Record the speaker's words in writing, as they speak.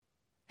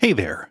Hey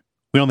there.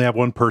 We only have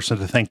one person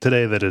to thank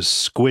today. That is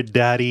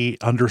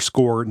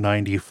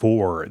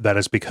SquidDaddy_94. That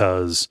is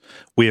because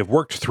we have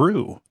worked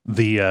through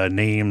the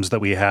names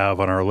that we have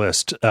on our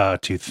list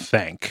to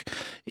thank.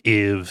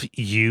 If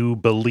you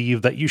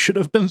believe that you should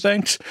have been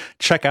thanked,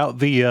 check out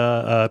the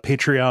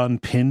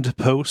Patreon pinned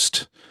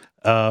post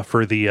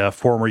for the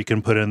form where you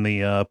can put in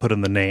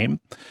the name.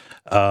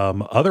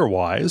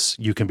 Otherwise,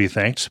 you can be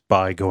thanked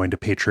by going to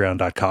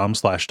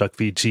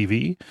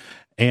patreon.com/duckfeedtv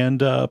and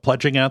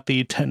pledging at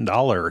the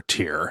 $10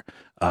 tier.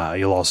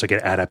 You'll also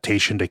get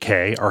Adaptation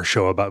Decay, our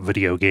show about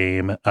video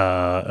game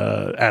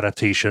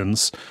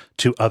adaptations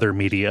to other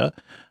media,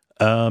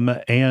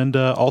 and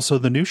also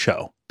the new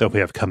show that we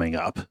have coming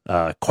up,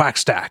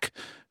 Quackstack,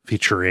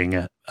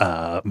 featuring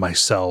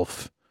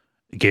myself,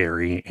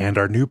 Gary, and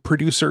our new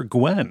producer,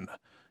 Gwen.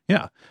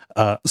 Yeah.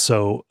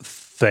 So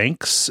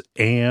thanks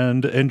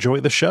and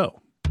enjoy the show.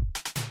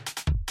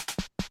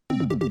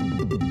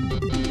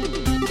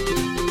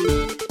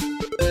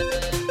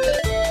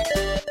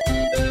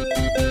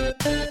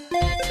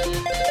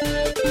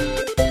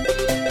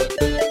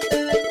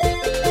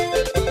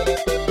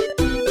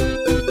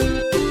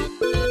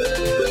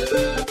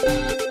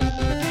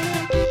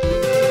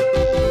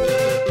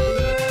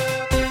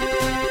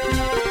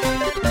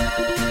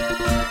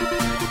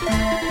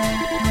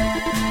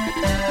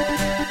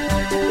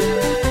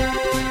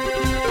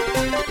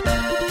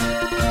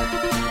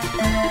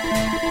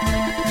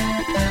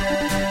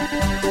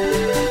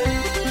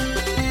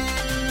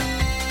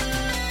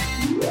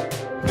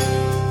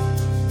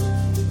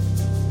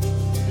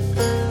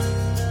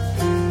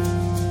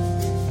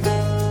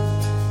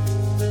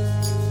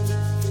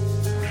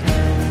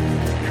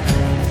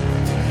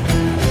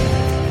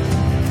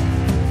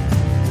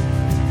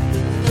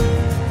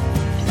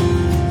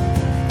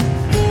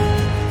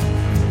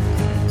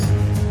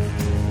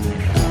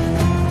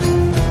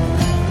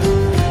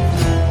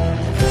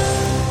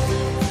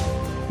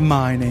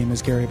 My name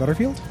is Gary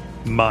Butterfield.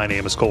 My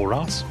name is Cole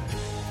Ross.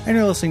 And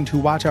you're listening to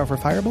Watch Out for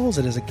Fireballs.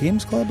 It is a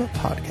Games Club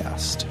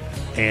podcast.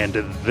 And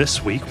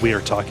this week we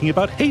are talking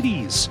about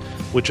Hades,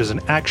 which is an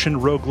action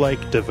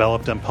roguelike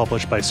developed and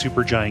published by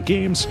Supergiant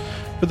Games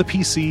for the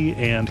PC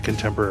and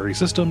contemporary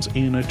systems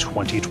in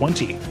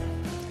 2020.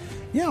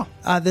 Yeah,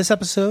 this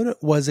episode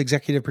was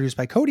executive produced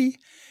by Cody,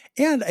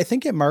 and I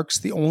think it marks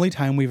the only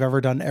time we've ever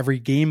done every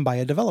game by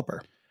a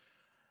developer.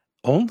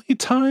 Only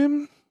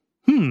time?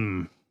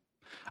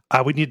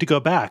 I would need to go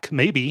back,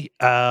 maybe.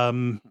 I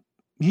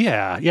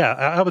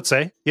would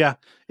say, yeah.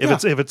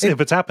 If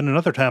it's happened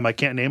another time, I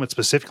can't name it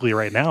specifically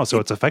right now, so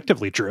it's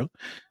effectively true.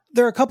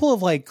 There are a couple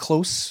of like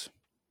close,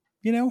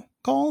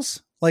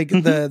 calls. Like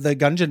the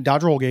Gungeon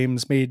dodge roll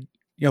games made,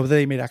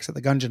 they made Exit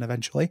the Gungeon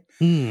eventually.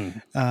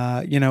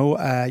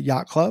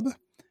 Yacht Club.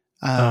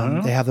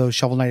 They have those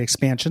Shovel Knight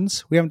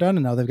expansions we haven't done,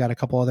 and now they've got a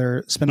couple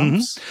other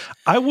spin-offs.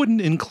 I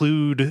wouldn't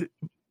include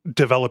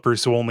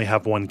developers who only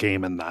have one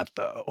game in that,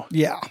 though.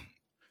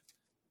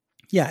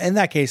 Yeah, in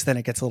that case, then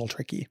it gets a little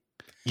tricky.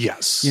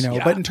 Yes.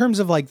 But in terms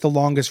of like the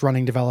longest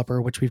running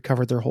developer, which we've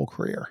covered their whole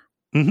career.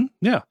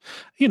 Yeah.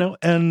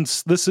 And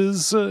this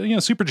is,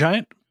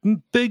 Supergiant,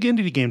 big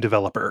indie game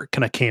developer,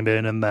 kind of came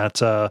in that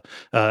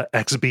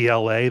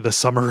XBLA, the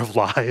Summer of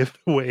Live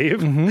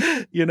wave,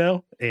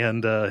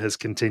 and has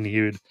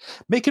continued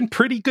making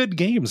pretty good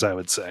games, I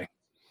would say.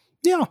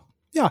 Yeah.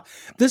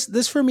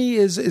 This for me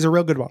is a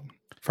real good one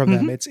from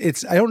them.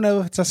 It's I don't know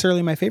if it's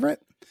necessarily my favorite.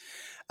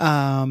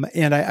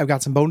 And I've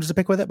got some bones to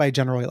pick with it, but I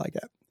generally like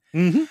it.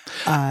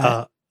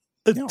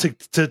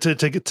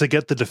 To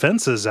get the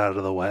defenses out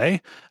of the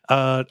way,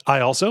 I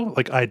also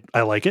I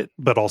like it,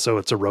 but also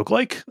it's a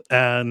roguelike,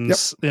 and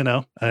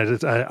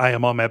I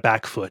am on my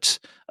back foot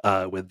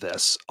with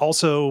this.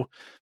 Also,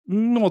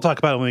 we'll talk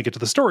about it when we get to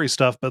the story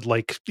stuff, but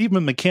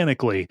even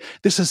mechanically,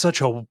 this is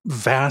such a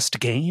vast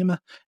game,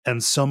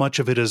 and so much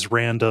of it is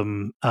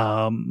random,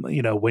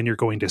 when you're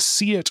going to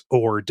see it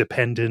or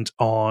dependent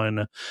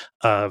on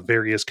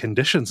various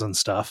conditions and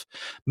stuff.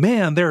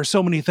 Man, there are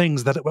so many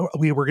things that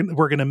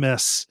we're going to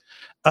miss.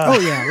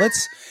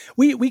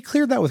 We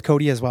cleared that with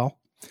Cody as well.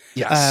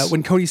 Yes.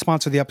 When Cody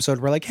sponsored the episode,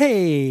 we're like,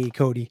 hey,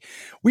 Cody,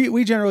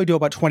 we generally do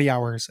about 20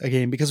 hours a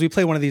game because we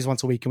play one of these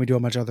once a week and we do a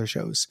bunch of other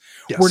shows.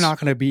 Yes. We're not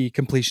going to be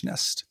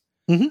completionist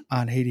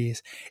on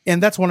Hades.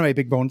 And that's one of my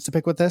big bones to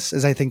pick with this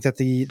is I think that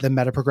the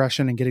meta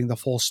progression and getting the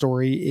full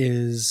story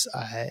is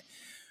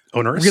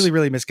onerous, really,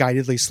 really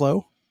misguidedly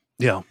slow.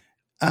 Yeah.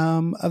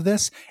 Of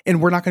this,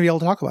 and we're not going to be able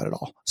to talk about it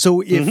all.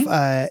 So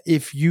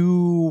if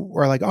you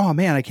are like, oh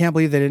man, I can't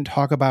believe they didn't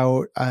talk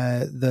about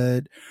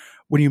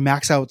when you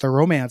max out the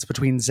romance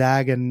between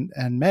Zag and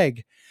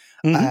Meg,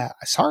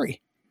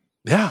 sorry.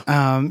 Yeah.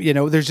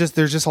 There's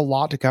just a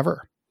lot to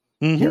cover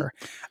here.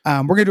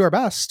 We're going to do our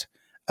best.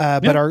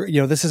 But our,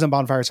 this isn't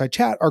Bonfireside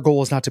Chat. Our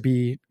goal is not to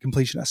be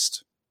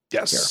completionist.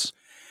 Yes.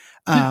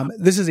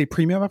 This is a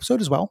premium episode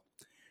as well,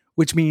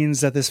 which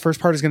means that this first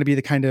part is going to be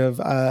the kind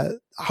of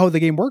how the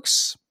game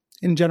works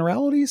in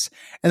generalities.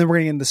 And then we're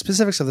going to get into the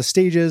specifics of the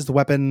stages, the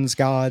weapons,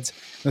 gods,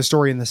 and the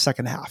story in the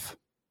second half.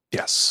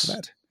 Yes.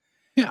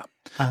 Yeah.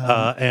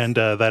 And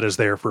that is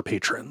there for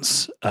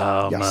patrons.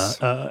 Yes.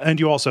 And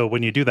you also,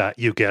 when you do that,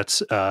 you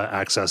get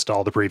access to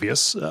all the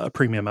previous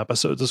premium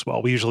episodes as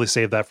well. We usually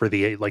save that for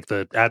the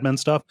admin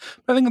stuff.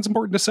 But I think it's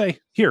important to say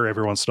here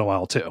every once in a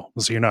while too.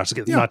 So you're not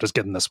just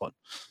getting this one.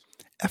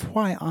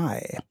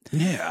 FYI.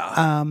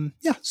 Yeah.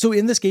 So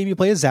in this game, you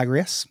play as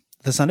Zagreus,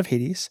 the son of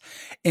Hades,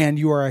 and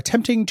you are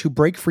attempting to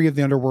break free of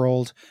the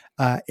underworld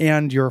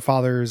and your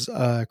father's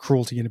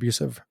cruelty and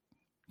abusive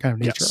kind of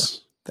nature.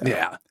 Yes.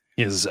 Yeah.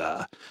 Is,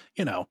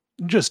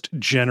 just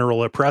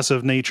general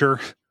oppressive nature,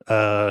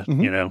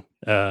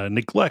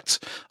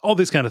 neglect, all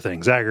these kind of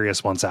things.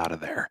 Zagreus wants out of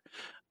there.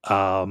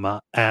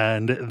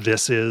 And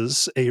this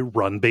is a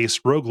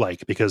run-based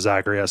roguelike because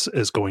Zagreus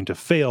is going to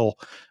fail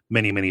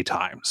many, many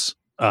times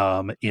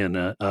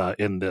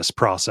in this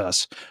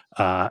process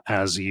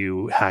as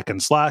you hack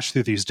and slash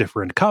through these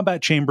different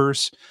combat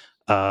chambers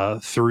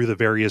through the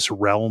various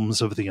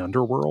realms of the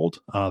underworld.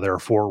 There are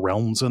 4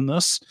 realms in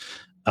this.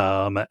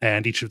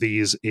 And each of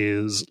these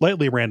is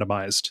lightly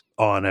randomized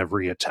on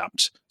every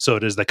attempt. So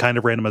it is the kind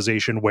of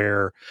randomization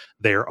where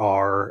there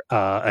are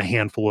a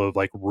handful of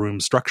room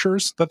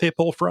structures that they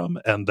pull from,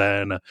 and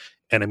then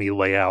enemy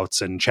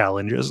layouts and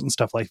challenges and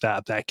stuff like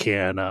that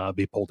can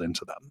be pulled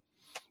into them.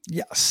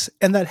 Yes.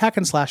 And that hack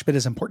and slash bit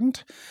is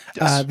important.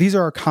 Yes. These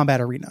are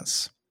combat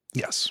arenas.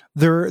 Yes.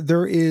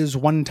 There is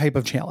one type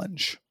of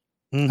challenge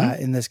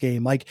in this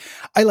game.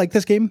 I like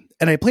this game,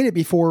 and I played it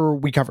before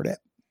we covered it.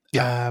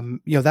 Yeah.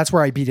 That's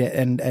where I beat it,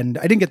 and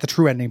I didn't get the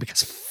true ending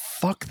because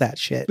fuck that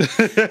shit.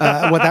 What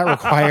that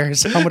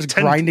requires, how much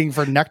grinding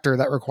for nectar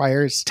that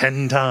requires.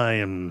 10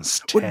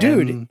 times. 10. Well,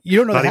 dude, you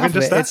don't know Not the half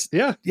even of it. just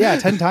that? Yeah.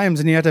 10 times,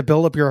 and you have to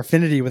build up your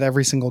affinity with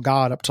every single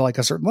god up to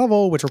a certain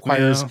level, which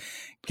requires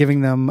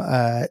giving them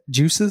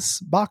juices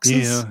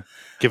boxes. Yeah.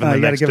 Giving them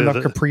you got to give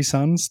enough Capri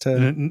Suns to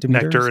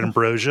nectar and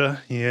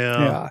ambrosia.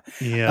 Yeah.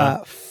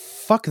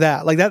 Fuck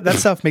that. That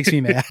stuff makes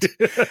me mad.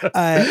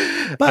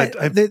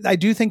 But I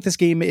do think this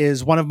game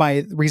is one of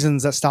my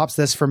reasons that stops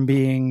this from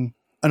being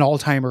an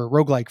all-timer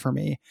roguelike for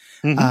me,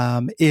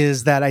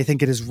 is that I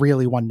think it is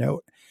really one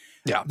note.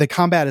 Yeah. The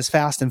combat is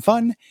fast and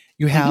fun.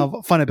 You have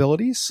fun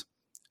abilities.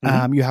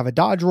 You have a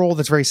dodge roll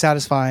that's very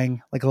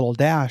satisfying, like a little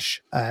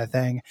dash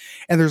thing.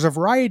 And there's a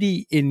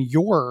variety in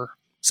your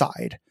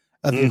side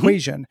of the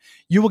equation.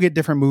 You will get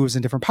different moves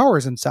and different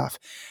powers and stuff.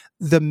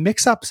 The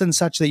mix-ups and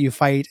such that you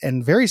fight,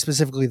 and very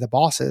specifically the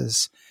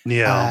bosses,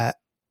 there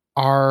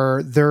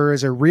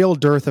is a real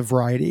dearth of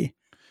variety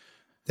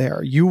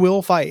there. You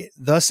will fight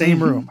the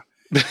same room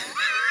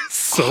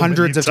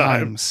hundreds of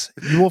times.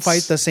 You will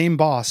fight the same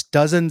boss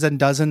dozens and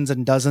dozens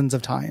and dozens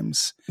of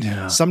times.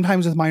 Yeah.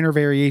 Sometimes with minor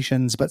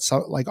variations, but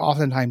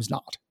oftentimes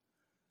not.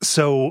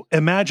 So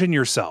imagine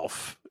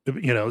yourself.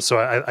 So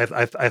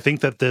I think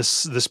that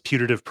this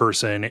putative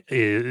person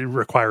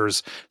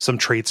requires some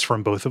traits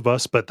from both of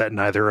us, but that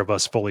neither of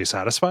us fully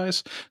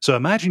satisfies. So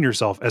imagine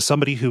yourself as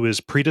somebody who is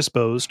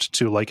predisposed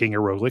to liking a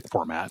roguelike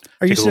format.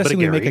 Are you suggesting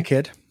we make a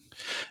kid?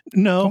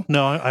 No.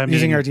 I mean,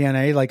 using our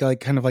DNA,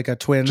 kind of like a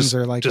twins,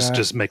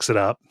 just mix it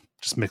up.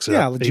 Just mix it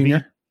up. Yeah,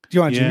 Junior. Do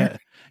you want a Junior?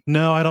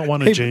 No, I don't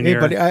want a Junior. Hey,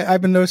 buddy, I've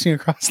been noticing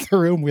across the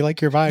room. We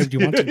like your vibe. Do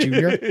you want a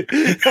Junior?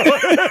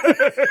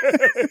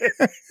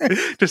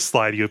 Just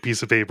slide you a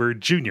piece of paper.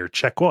 Junior,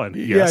 check 1.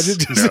 Yes. Yeah,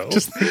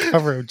 just the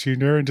cover of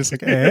Junior and just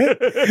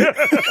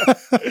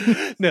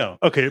No.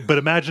 Okay, but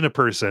imagine a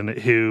person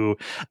who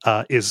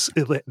has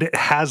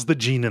the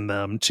gene in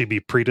them to be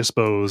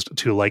predisposed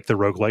to like the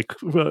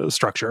roguelike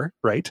structure,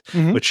 right?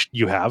 Which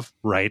you have,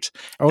 right?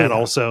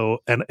 Also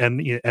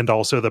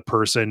the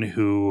person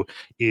who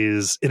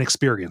is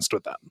inexperienced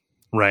with them.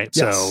 Right.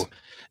 Yes. So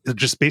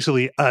just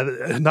basically,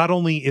 not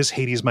only is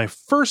Hades my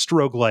first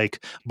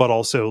roguelike, but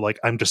also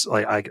I'm just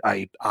I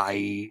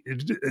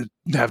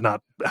have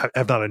not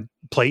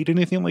played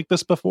anything like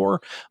this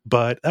before,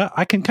 but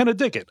I can kind of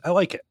dig it. I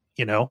like it.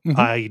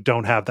 I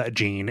don't have that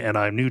gene, and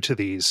I'm new to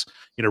these,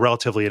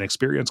 relatively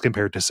inexperienced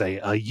compared to say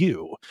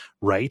you,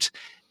 right?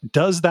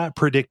 Does that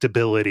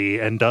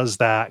predictability and does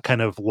that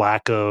kind of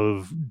lack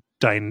of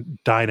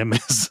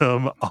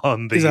dynamism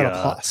on the is that a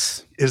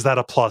plus? Is that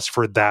a plus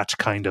for that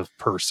kind of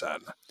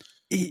person?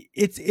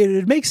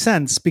 It makes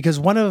sense, because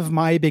one of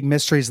my big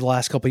mysteries the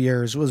last couple of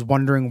years was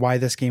wondering why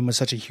this game was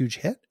such a huge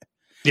hit.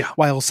 Yeah,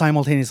 while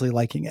simultaneously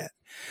liking it.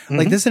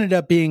 This ended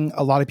up being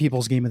a lot of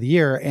people's game of the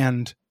year,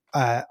 and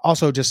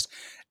also just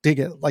dig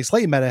it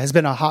slightly meta has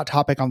been a hot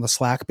topic on the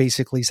Slack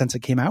basically since it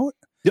came out.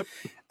 Yep.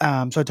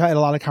 So I had a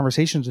lot of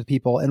conversations with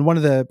people, and one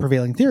of the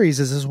prevailing theories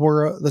is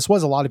this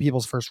was a lot of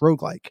people's first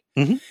roguelike.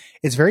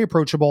 It's very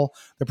approachable.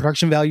 The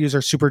production values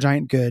are super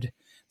giant good.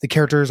 The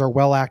characters are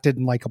well acted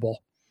and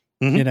likable.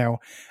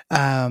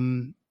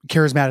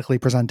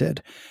 Charismatically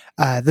presented.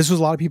 This was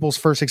a lot of people's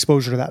first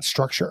exposure to that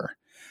structure.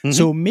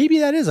 So maybe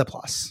that is a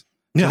plus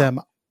to them.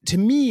 To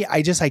me,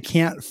 I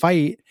can't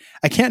fight.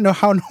 I can't know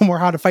how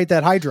to fight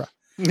that Hydra.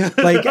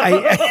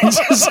 I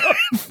just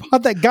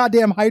fought that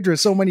goddamn Hydra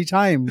so many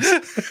times.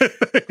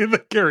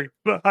 The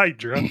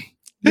Hydra.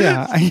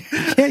 Yeah, I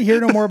can't hear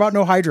no more about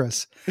no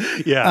Hydras.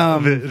 Yeah,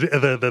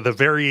 the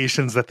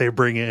variations that they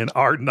bring in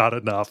are not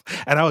enough.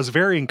 And I was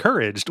very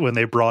encouraged when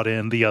they brought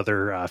in the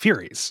other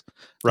Furies,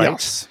 right?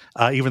 Yes.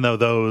 Even though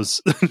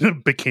those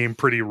became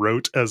pretty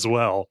rote as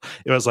well.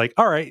 It was like,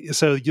 all right,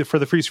 so for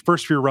the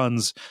first few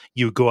runs,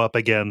 you go up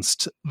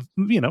against,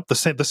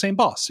 the same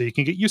boss, so you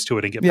can get used to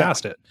it and get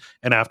past it.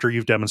 And after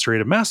you've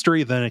demonstrated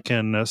mastery, then it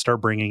can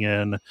start bringing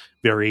in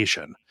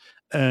variation.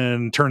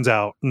 And turns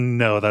out,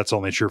 no, that's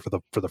only true for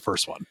the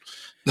first one.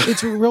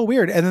 It's real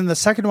weird. And then the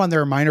second one, there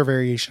are minor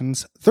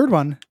variations. Third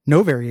one,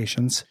 no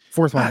variations.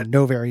 Fourth one,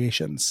 no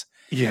variations.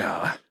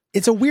 Yeah.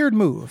 It's a weird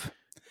move.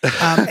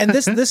 And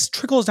this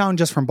trickles down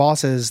just from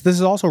bosses. This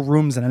is also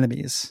rooms and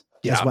enemies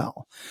as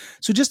well.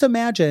 So just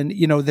imagine,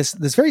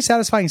 this very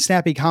satisfying,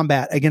 snappy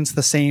combat against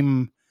the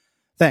same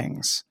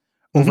things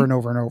over and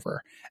over and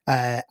over.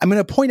 I'm going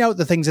to point out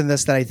the things in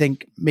this that I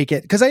think make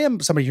it, because I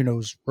am somebody who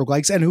knows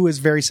roguelikes and who is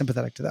very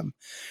sympathetic to them.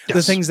 Yes.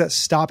 The things that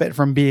stop it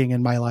from being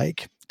in my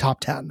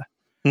top 10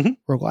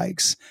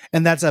 roguelikes.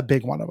 And that's a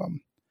big one of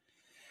them.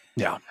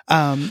 Yeah.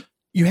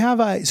 You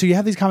have you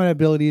have these common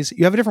abilities.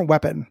 You have a different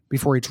weapon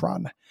before each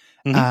run.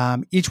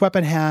 Each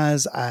weapon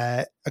has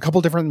a couple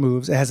different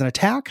moves. It has an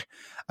attack,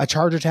 a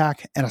charge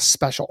attack, and a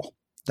special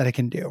that it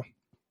can do.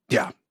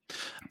 Yeah.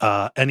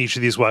 And each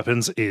of these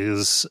weapons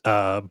is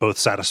both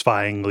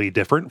satisfyingly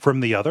different from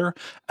the other.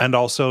 And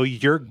also,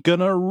 you're going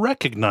to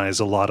recognize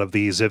a lot of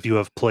these if you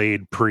have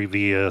played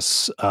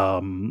previous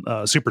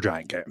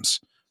Supergiant games,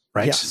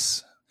 right?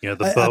 Yes. The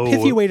bow. A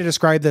pithy way to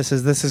describe this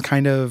is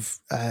kind of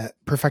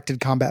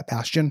perfected combat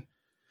bastion.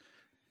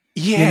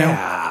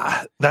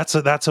 Yeah, that's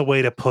a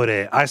way to put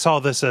it. I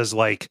saw this as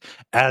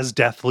as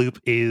Deathloop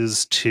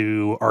is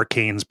to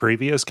Arcane's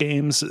previous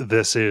games,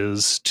 this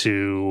is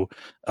to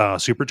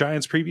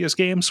Supergiant's previous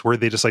games, where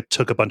they just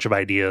took a bunch of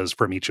ideas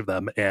from each of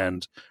them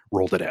and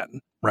rolled it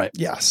in, right?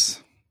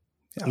 Yes.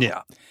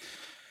 Yeah.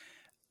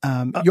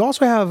 You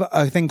also have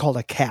a thing called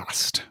a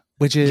cast,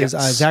 which is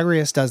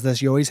Zagreus does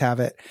this. You always have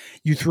it.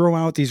 You throw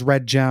out these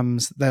red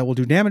gems that will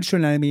do damage to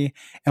an enemy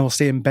and will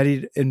stay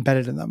embedded in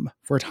them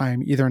for a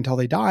time, either until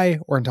they die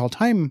or until a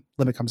time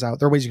limit comes out.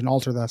 There are ways you can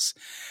alter this.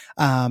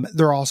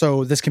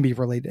 This can be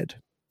related,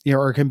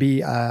 or it can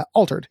be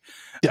altered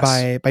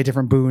by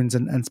different boons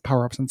and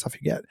power-ups and stuff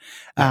you get.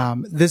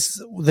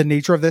 The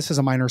nature of this is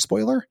a minor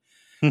spoiler.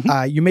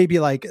 You may be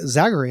like,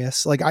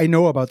 Zagreus, I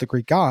know about the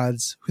Greek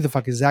gods. Who the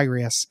fuck is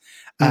Zagreus?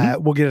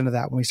 We'll get into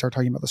that when we start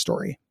talking about the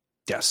story.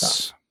 Yes.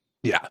 Stuff.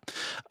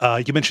 Yeah.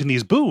 You mentioned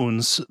these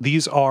boons.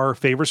 These are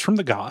favors from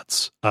the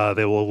gods.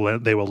 They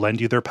will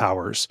lend you their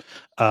powers.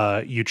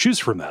 You choose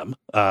from them.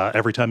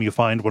 Every time you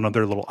find one of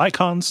their little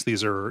icons,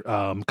 these are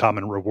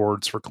common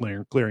rewards for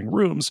clearing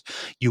rooms.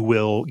 You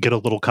will get a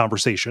little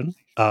conversation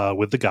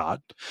with the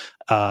god,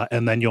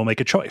 and then you'll make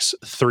a choice.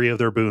 3 of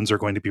their boons are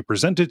going to be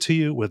presented to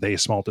you with a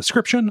small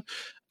description,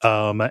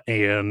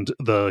 and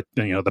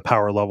the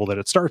power level that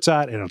it starts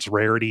at and its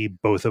rarity,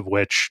 both of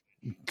which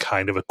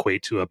kind of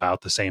equate to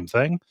about the same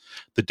thing.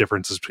 The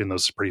differences between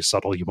those is pretty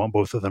subtle. You want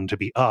both of them to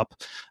be up.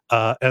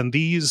 And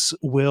these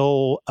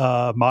will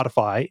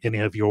modify any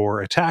of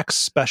your attacks,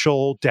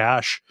 special,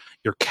 dash,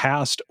 your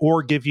cast,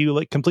 or give you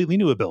completely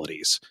new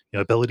abilities.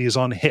 Abilities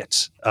on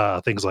hit,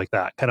 things like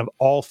that. Kind of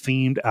all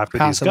themed after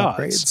passive these gods.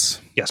 Upgrades.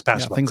 Yes,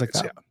 passive things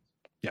upgrades, like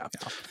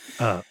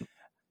that.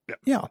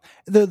 Yeah.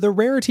 The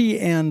rarity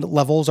and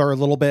levels are a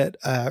little bit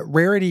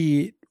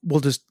rarity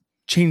will just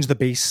change the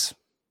base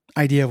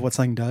idea of what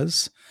something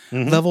does.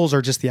 Levels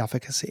are just the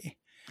efficacy.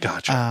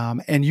 Gotcha.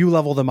 And you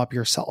level them up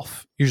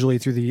yourself, usually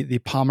through the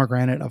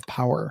pomegranate of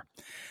power,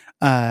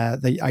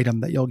 the item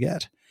that you'll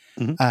get.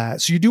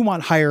 So you do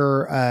want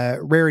higher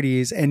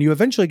rarities, and you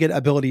eventually get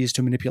abilities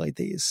to manipulate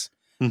these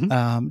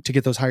to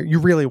get those higher. You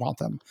really want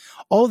them.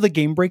 All of the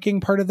game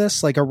breaking part of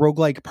this, like a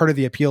roguelike, part of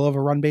the appeal of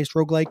a run based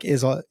roguelike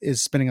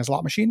is spinning a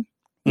slot machine.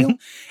 And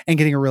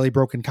getting a really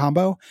broken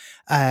combo.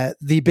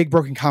 The big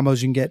broken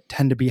combos you can get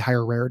tend to be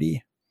higher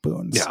rarity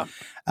boons.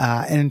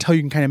 And until you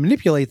can kind of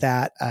manipulate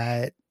that,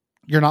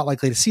 you're not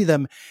likely to see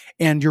them,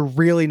 and you're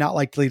really not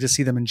likely to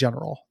see them in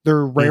general.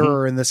 They're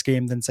rarer in this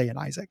game than, say, in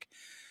Isaac.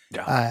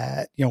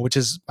 Which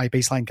is my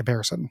baseline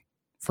comparison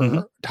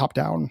for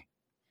top-down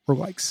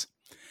roguelikes.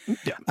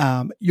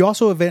 You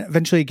also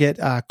eventually get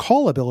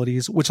call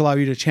abilities, which allow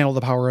you to channel the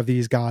power of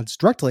these gods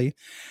directly.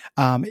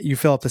 You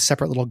fill up the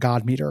separate little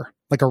god meter,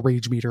 like a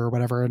rage meter or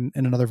whatever in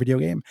another video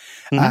game.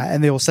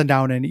 And they will send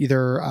down and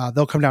either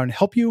they'll come down and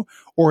help you,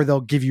 or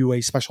they'll give you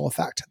a special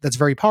effect that's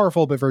very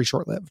powerful, but very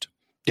short-lived.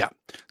 Yeah.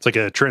 It's like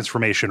a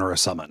transformation or a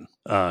summon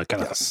kind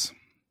of thing.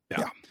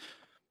 Yeah.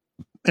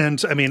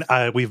 And I mean,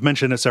 we've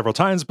mentioned it several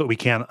times, but we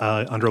can't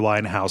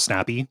underline how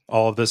snappy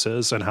all of this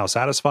is and how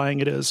satisfying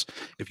it is.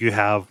 If you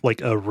have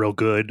a real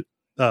good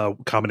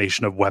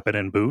combination of weapon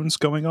and boons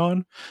going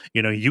on,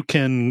 you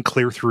can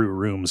clear through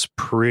rooms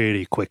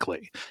pretty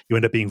quickly. You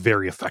end up being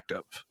very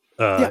effective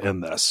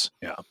in this.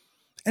 Yeah.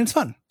 And it's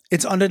fun.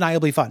 It's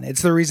undeniably fun.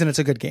 It's the reason it's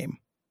a good game.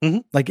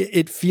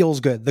 It feels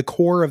good. The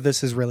core of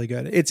this is really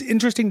good. It's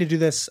interesting to do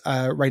this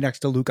right next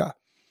to Luca.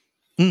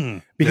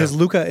 because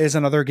Luca is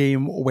another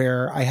game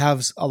where I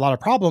have a lot of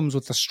problems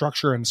with the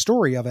structure and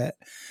story of it,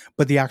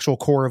 but the actual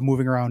core of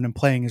moving around and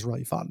playing is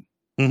really fun.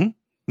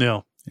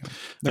 Yeah.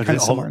 They're kind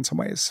of similar in some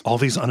ways. All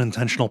these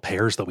unintentional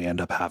pairs that we end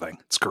up having.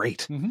 It's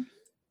great.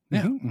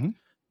 So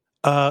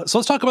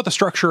let's talk about the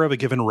structure of a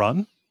given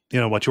run.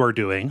 What you are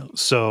doing.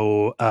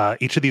 So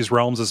each of these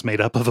realms is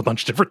made up of a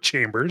bunch of different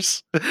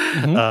chambers,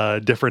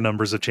 different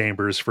numbers of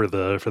chambers for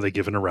the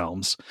given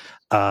realms,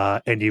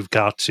 and you've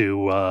got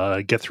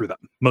to get through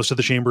them. Most of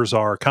the chambers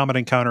are combat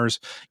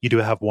encounters. You do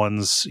have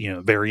ones,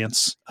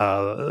 variants,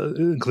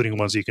 including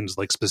ones you can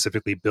like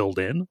specifically build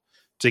in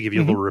to give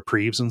you little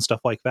reprieves and stuff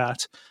like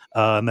that.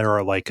 And there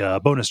are like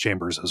bonus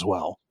chambers as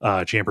well,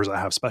 chambers that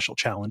have special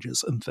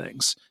challenges and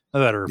things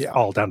that are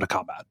all down to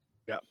combat.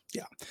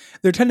 Yeah.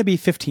 There tend to be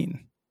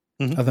 15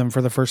 of them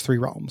for the first 3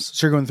 realms.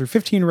 So you're going through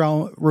 15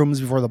 rooms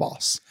before the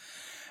boss.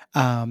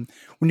 When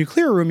you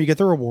clear a room, you get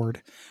the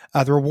reward.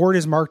 The reward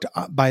is marked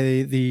by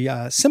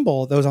the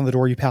symbol that was on the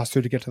door you pass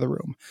through to get to the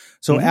room.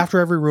 So after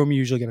every room, you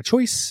usually get a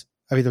choice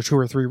of either 2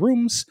 or 3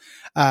 rooms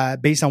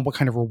based on what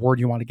kind of reward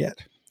you want to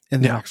get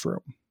in the next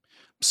room.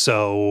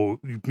 So,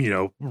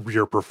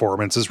 your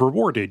performance is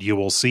rewarded. You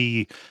will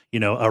see,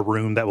 a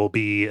room that will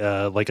be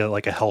like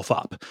a health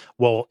up.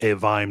 Well,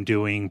 if I'm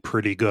doing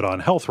pretty good on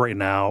health right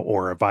now,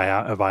 or if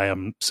I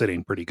am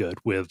sitting pretty good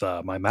with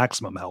my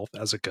maximum health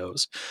as it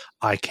goes,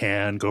 I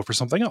can go for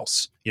something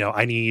else.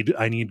 I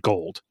need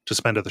gold to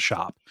spend at the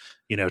shop,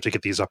 to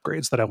get these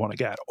upgrades that I want to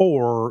get.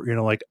 Or,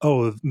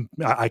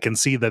 I can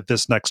see that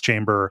this next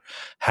chamber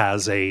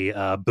has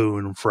a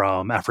boon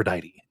from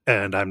Aphrodite,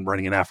 and I'm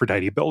running an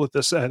Aphrodite build at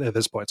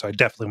this point, so I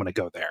definitely want to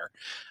go there.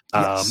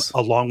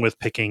 Along with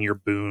picking your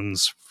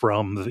boons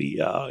from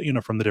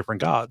the from the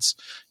different gods.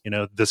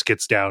 This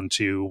gets down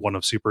to one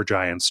of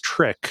Supergiant's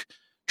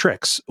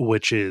tricks,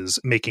 which is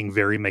making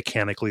very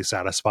mechanically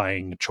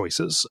satisfying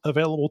choices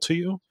available to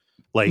you,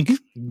 like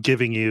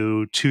giving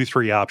you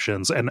 2-3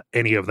 options, and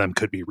any of them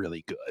could be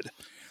really good.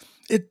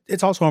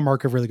 It's also a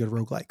mark of really good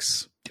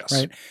roguelikes. Yes.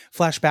 Right.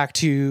 Flashback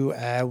to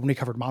when we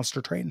covered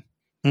Monster Train.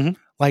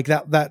 Like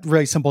that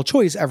really simple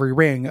choice every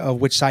ring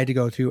of which side to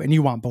go to, and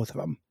you want both of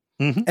them.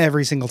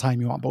 Every single time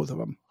you want both of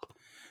them.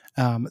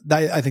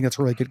 I think that's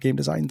a really good game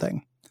design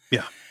thing.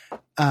 Yeah.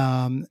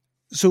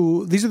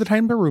 So these are the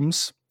type of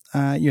rooms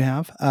you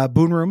have.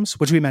 Boon rooms,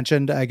 which we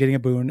mentioned, getting a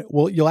boon.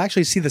 Well, you'll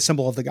actually see the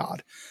symbol of the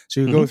god.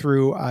 So you go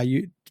through,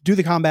 you do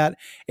the combat,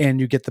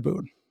 and you get the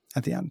boon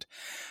at the end.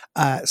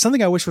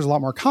 Something I wish was a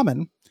lot more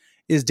common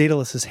is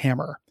Daedalus's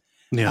hammer.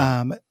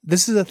 Yeah.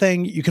 This is a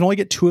thing, you can only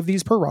get 2 of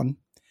these per run.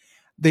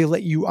 They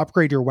let you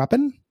upgrade your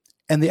weapon,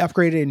 and they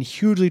upgrade it in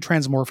hugely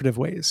transmorphative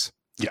ways.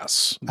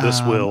 Yes,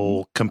 this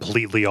will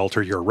completely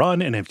alter your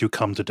run, and if you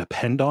come to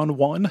depend on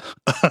one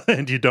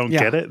and you don't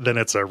get it, then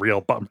it's a real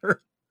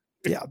bummer.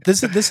 Yeah,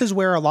 this is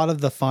where a lot of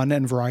the fun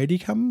and variety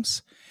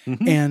comes,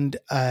 and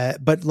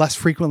but less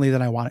frequently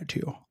than I want it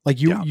to.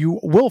 Like you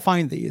will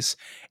find these,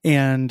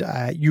 and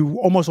you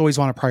almost always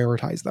want to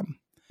prioritize them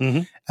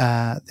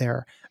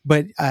there.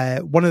 But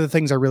one of the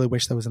things I really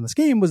wish that was in this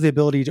game was the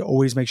ability to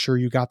always make sure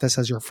you got this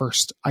as your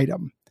first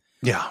item.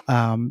 Yeah.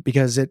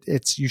 Because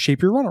it's you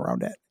shape your run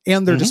around it,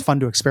 and they're just fun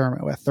to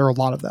experiment with. There are a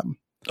lot of them.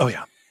 Oh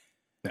yeah.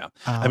 Yeah.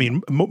 I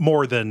mean,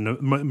 more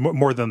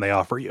than they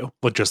offer you,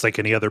 but just like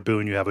any other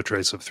boon, you have a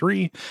choice of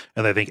 3.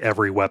 And I think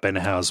every weapon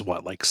has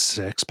like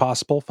 6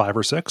 possible, 5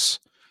 or 6.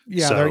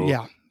 Yeah.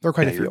 So, they're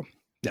quite a few.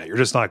 You're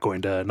just not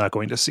going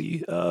to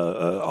see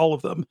all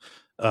of them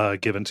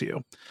given to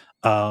you.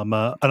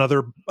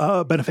 Another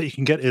benefit you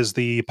can get is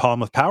the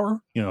Palm of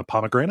Power,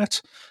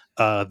 pomegranate.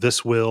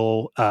 This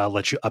will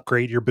let you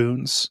upgrade your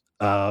boons,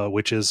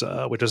 which is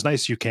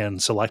nice. You can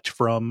select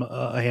from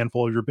a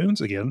handful of your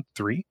boons, again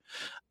 3,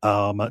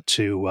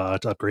 to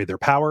upgrade their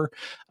power.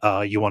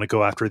 You want to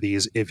go after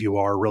these if you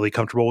are really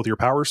comfortable with your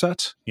power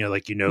set.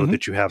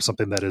 That you have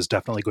something that is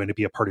definitely going to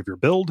be a part of your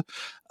build.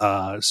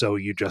 So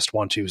you just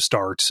want to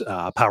start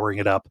powering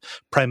it up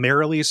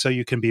primarily so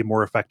you can be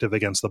more effective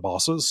against the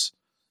bosses.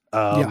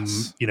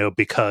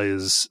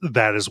 Because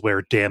that is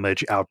where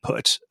damage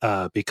output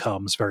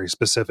becomes very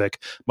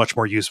specific, much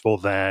more useful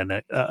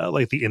than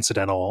like the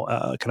incidental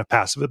kind of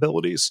passive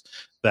abilities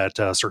that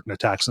certain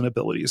attacks and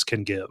abilities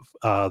can give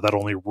that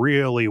only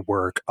really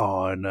work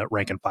on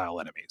rank and file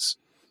enemies.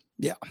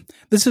 Yeah.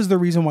 This is the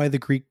reason why the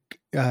Greek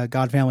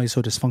god family is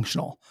so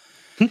dysfunctional,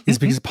 is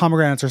because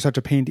pomegranates are such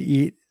a pain to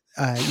eat.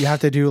 You have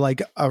to do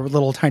like a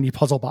little tiny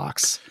puzzle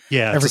box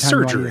every time you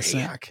want to eat a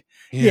snack.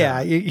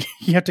 Yeah, you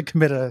have to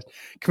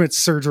commit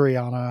surgery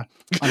on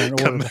an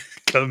order.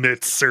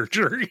 Commit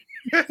surgery.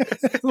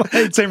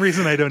 Same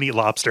reason I don't eat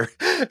lobster.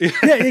 Yeah,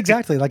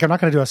 exactly. Like I'm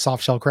not going to do a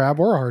soft shell crab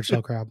or a hard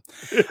shell crab.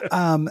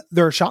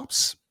 There are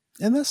shops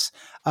in this.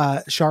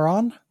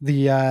 Charon,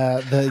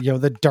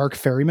 the dark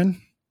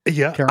ferryman.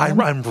 Yeah,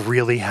 I'm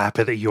really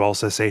happy that you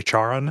also say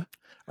Charon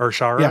or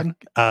Charon.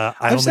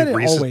 I've said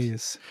it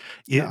always.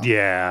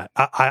 Yeah.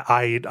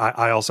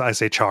 I also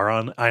say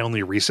Charon. I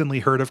only recently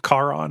heard of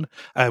Charon.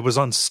 I was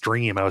on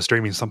stream. I was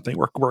streaming something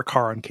where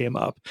Charon came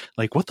up.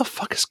 Like, what the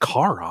fuck is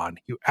Charon?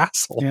 You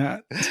asshole. Yeah.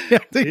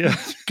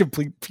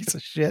 Complete piece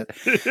of shit.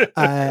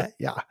 Charon.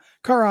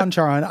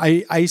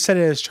 I said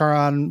it as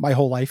Charon my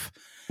whole life.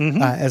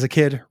 As a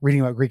kid,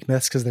 reading about Greek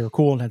myths because they were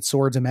cool and had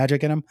swords and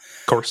magic in them.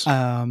 Of course.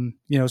 So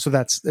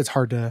it's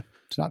hard to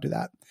not do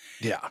that.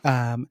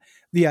 Yeah.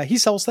 He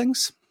sells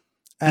things.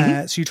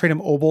 So you trade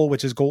him obol,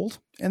 which is gold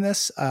in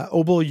this.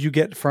 Obol you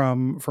get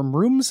from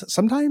rooms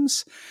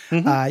sometimes.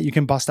 You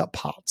can bust up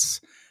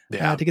pots.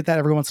 To get that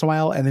every once in a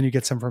while, and then you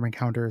get some from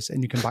encounters,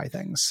 and you can buy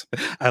things.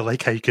 I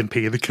like how you can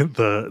pay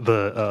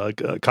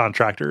the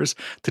contractors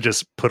to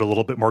just put a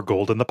little bit more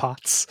gold in the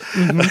pots.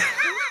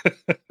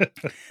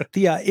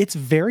 It's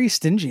very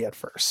stingy at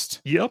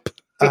first. Yep.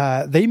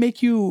 They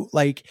make you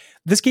like,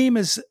 this game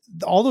is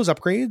all those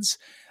upgrades.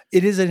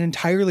 It is an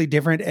entirely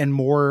different and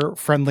more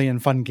friendly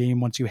and fun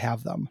game once you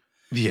have them.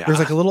 Yeah. There's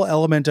like a little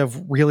element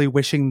of really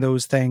wishing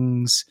those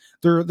things.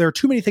 There are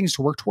too many things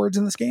to work towards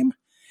in this game.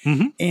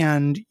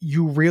 And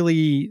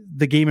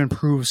the game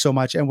improves so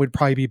much and would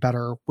probably be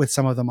better with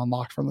some of them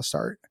unlocked from the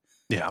start.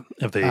 Yeah.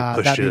 If they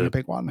that being a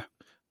big one.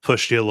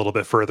 Pushed you a little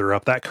bit further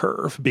up that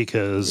curve,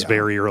 because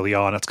very early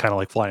on, it's kind of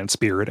like flying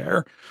Spirit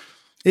Air.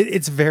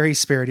 It's very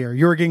Spirit Air.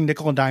 You're getting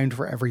nickel and dimed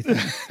for everything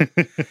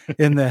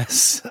in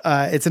this.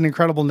 It's an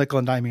incredible nickel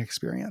and diming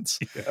experience.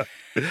 Yeah.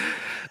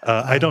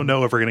 I don't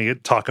know if we're going to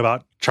talk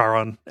about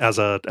Charon as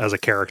a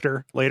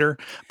character later,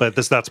 but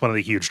that's one of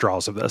the huge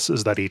draws of this,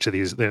 is that each of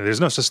these, there's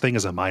no such thing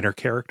as a minor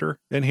character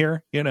in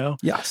here,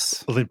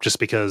 Yes. Just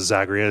because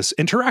Zagreus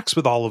interacts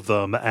with all of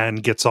them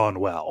and gets on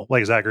well.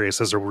 Like, Zagreus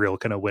has a real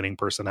kind of winning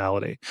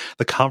personality.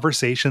 The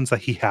conversations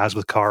that he has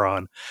with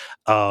Charon,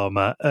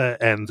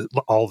 and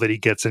all that he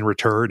gets in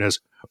return is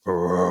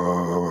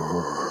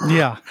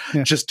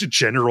just a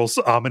general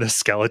ominous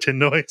skeleton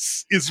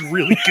noise is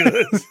really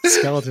good.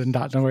 Skeleton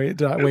dot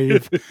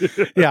wave.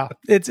 Yeah,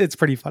 it's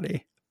pretty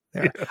funny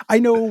there. Yeah. I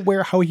know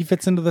how he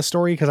fits into the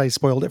story because I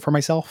spoiled it for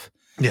myself.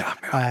 Yeah.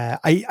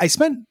 I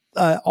spent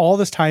all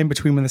this time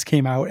between when this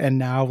came out and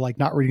now, like,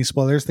 not reading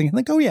spoilers, thinking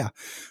like, oh yeah,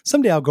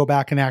 someday I'll go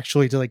back and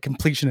actually to like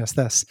completionist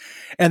this.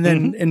 And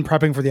then in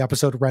prepping for the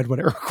episode, read what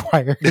it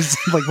requires.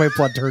 Like, my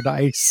blood turned to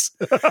ice.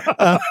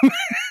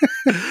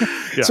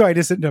 So I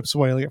just ended up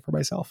spoiling it for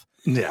myself.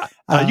 Yeah.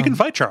 You can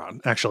fight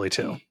Charon actually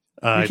too.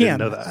 I didn't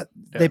know that.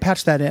 They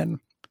patched that in.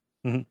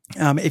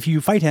 If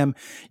you fight him,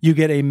 you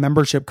get a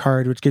membership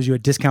card, which gives you a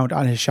discount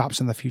on his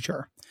shops in the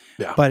future.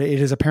 Yeah. But it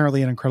is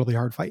apparently an incredibly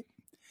hard fight.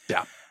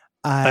 Yeah.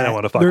 I don't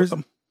want to fuck with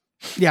them.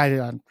 Yeah, I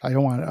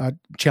don't want a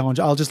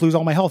challenge. I'll just lose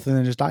all my health and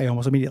then just die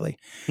almost immediately.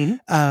 There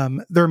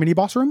are mini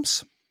boss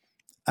rooms.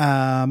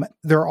 There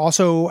are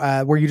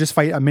also where you just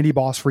fight a mini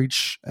boss for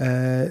each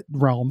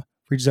realm,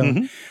 for each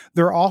zone.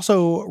 There are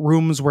also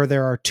rooms where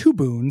there are 2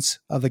 boons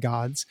of the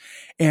gods,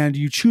 and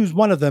you choose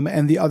one of them,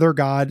 and the other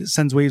god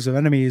sends waves of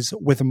enemies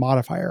with a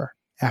modifier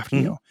after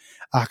you,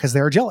 because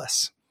they're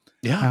jealous.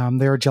 Yeah,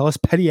 they're jealous,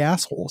 petty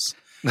assholes.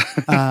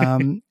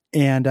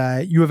 And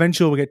you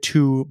eventually will get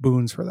 2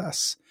 boons for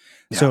this.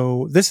 Yeah.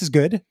 So this is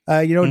good.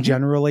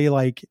 Generally,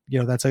 like,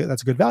 that's a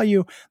good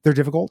value. They're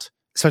difficult,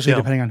 especially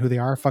depending on who they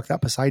are. Fuck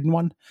that Poseidon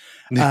one.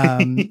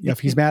 If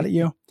he's mad at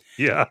you.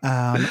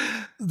 Yeah.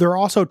 There are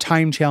also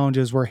time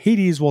challenges where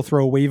Hades will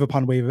throw wave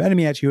upon wave of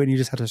enemy at you, and you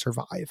just have to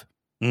survive.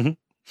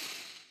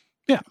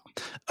 Yeah.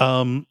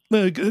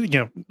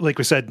 Like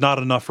we said, not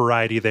enough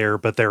variety there,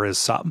 but there is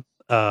some.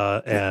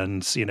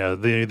 And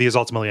these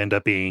ultimately end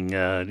up being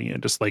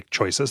just like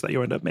choices that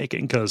you end up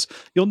making, because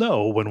you'll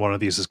know when one of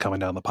these is coming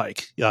down the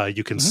pike.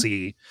 You can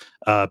see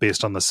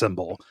based on the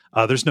symbol.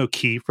 There's no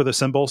key for the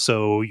symbol,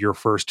 so your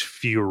first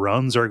few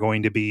runs are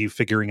going to be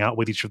figuring out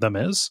what each of them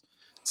is.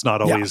 It's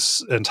not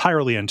always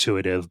entirely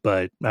intuitive,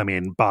 but I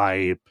mean,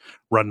 by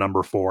run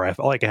number 4, I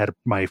felt like I had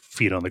my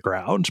feet on the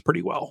ground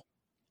pretty well.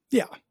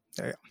 Yeah,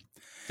 there you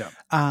go.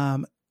 Yeah.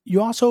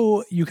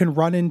 You can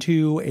run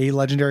into a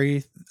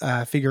legendary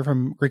figure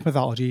from Greek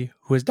mythology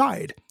who has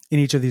died in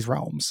each of these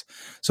realms.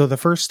 So the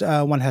first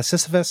one has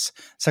Sisyphus,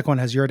 second one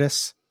has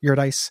Eurydice,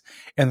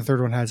 and the third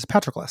one has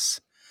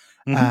Patroclus.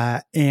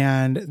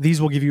 And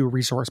these will give you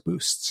resource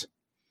boosts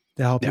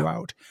to help you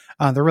out.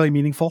 They're really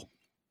meaningful.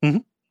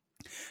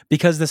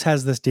 Because this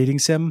has this dating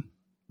sim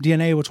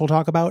DNA, which we'll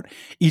talk about.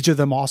 Each of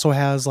them also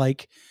has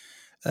like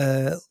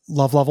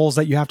love levels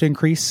that you have to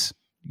increase.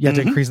 You have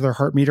to increase their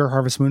heart meter,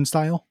 Harvest Moon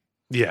style.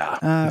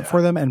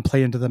 For them, and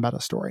play into the meta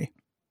story.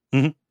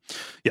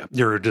 Yeah,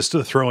 you're just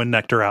throwing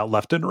nectar out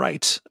left and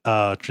right,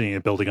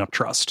 building up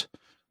trust.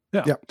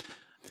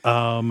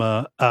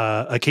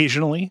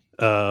 Occasionally,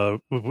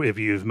 if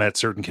you've met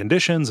certain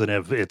conditions and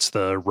if it's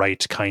the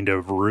right kind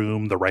of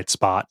room, the right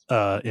spot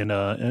in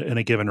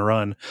a given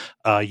run,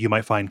 you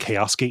might find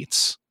chaos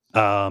gates.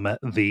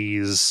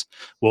 These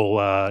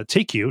will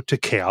take you to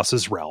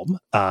Chaos's realm,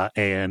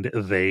 and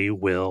they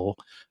will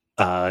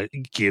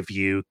give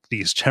you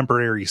these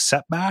temporary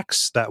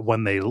setbacks that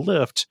when they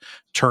lift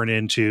turn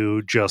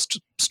into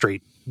just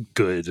straight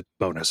good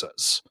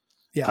bonuses.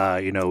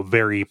 Yeah.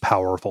 Very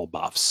powerful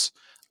buffs.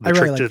 I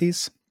really like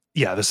these.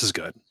 Yeah, this is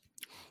good.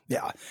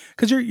 Yeah,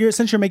 because you're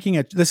essentially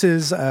making this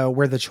is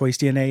where the choice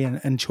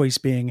DNA and choice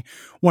being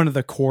one of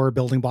the core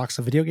building blocks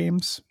of video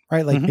games,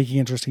 right? Like making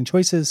interesting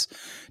choices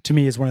to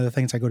me is one of the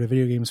things I go to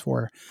video games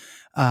for.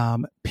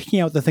 Picking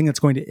out the thing that's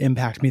going to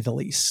impact me the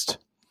least.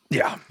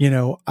 Yeah.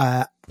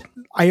 I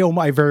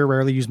very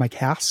rarely use my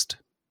cast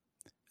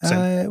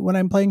when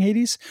I'm playing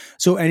Hades.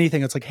 So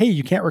anything that's like, hey,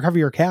 you can't recover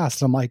your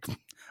cast. I'm like,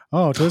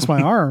 oh, twist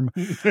my arm.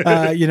 And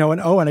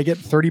I get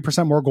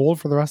 30% more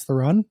gold for the rest of the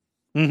run.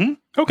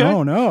 Mm-hmm. Okay.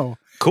 Oh no.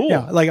 Cool.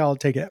 Yeah, like I'll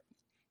take it.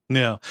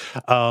 Yeah.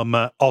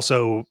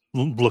 Also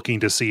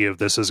looking to see if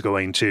this is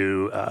going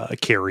to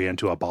carry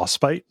into a boss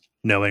fight,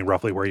 knowing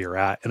roughly where you're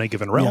at in a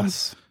given realm.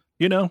 Yes.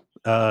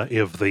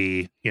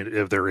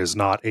 If there is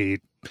not a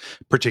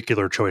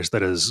particular choice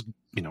that is,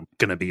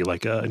 going to be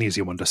like an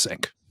easy one to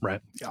sync,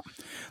 right? Yeah.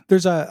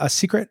 There's a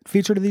secret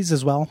feature to these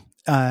as well,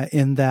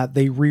 in that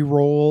they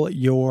re-roll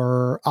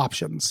your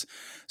options.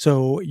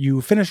 So you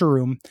finish a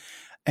room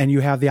and you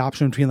have the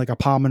option between like a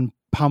palm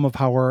of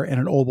power and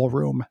an oval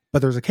room,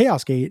 but there's a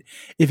chaos gate.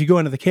 If you go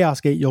into the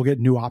chaos gate, you'll get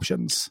new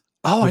options.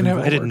 Oh, I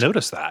didn't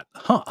notice that.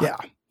 Huh. Yeah.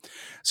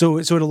 So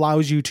it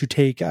allows you to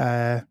take,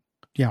 I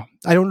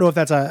don't know if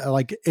that's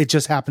it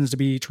just happens to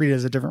be treated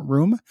as a different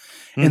room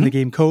in the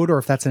game code, or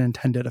if that's an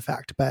intended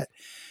effect, but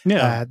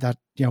that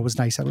was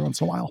nice every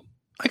once in a while.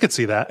 I could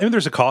see that. I mean,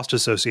 there's a cost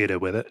associated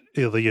with it.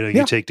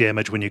 You take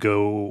damage when you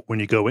go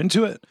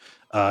into it,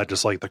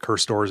 just like the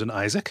curse doors in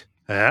Isaac.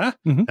 No,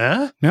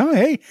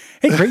 hey,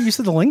 great use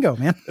of the lingo,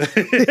 man.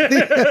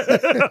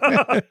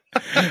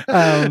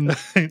 And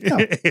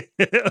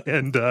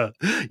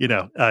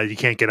you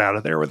can't get out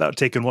of there without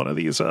taking one of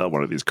these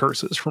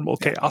curses from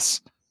old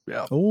chaos.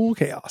 Yeah, old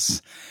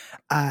chaos.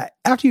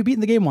 After you've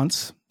beaten the game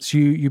once, so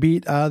you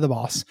beat the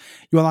boss,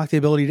 you unlock the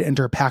ability to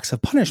enter packs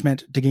of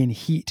punishment to gain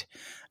heat.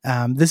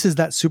 This is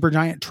that super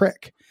giant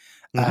trick.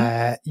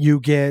 You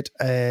get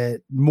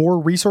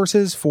more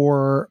resources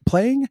for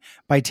playing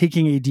by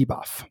taking a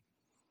debuff.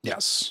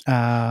 Yes.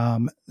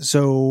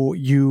 So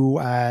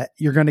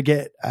you're going to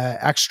get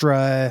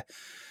extra,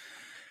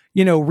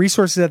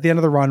 resources at the end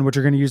of the run, which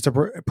you're going to use to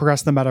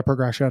progress the meta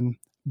progression.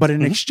 But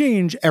in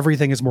exchange,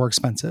 everything is more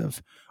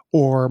expensive,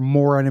 or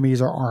more enemies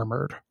are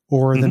armored,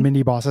 or the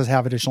mini bosses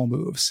have additional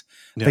moves,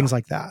 things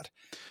like that.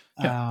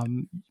 Yeah.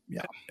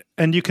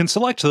 And you can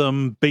select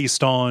them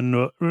based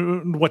on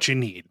what you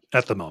need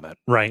at the moment,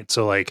 right?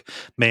 So like,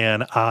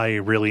 man, I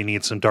really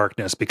need some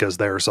darkness because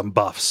there are some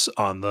buffs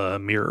on the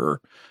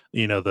mirror,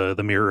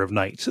 the mirror of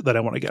night that I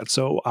want to get.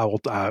 So I will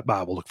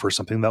look for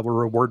something that will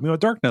reward me with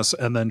darkness,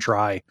 and then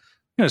try,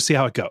 see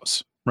how it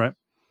goes, right?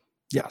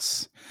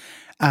 Yes.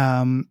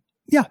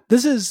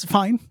 This is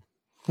fine.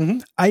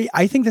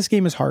 I think this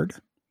game is hard.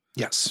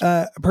 Yes.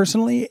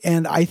 Personally.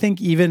 And I think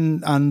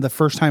even on the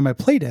first time I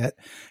played it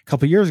a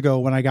couple of years ago,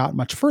 when I got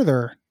much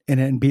further in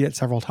it and beat it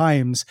several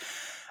times,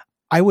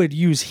 I would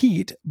use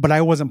heat, but I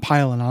wasn't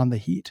piling on the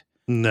heat.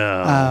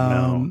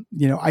 No.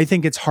 I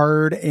think it's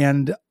hard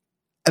and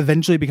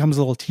eventually becomes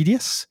a little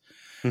tedious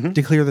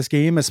to clear this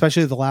game,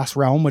 especially the last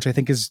realm, which I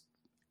think is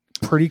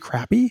pretty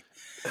crappy.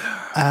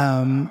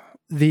 So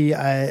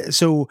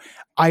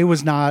I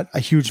was not a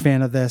huge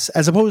fan of this,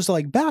 as opposed to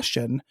like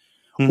Bastion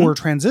or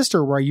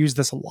Transistor, where I use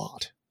this a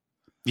lot.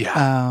 Yeah.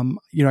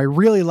 I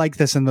really like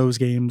this in those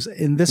games.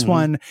 In this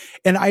one,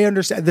 and I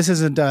understand this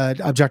isn't an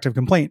objective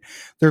complaint.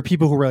 There are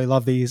people who really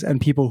love these,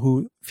 and people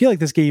who feel like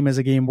this game is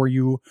a game where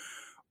you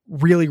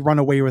really run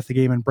away with the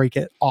game and break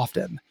it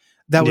often.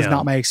 That was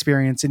not my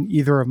experience in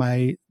either of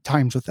my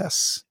times with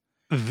this.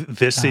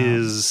 This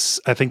is,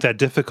 I think that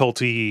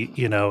difficulty,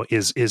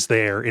 is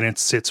there, and it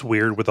sits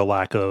weird with a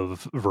lack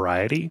of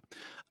variety.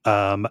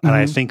 And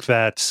I think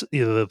that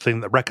the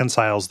thing that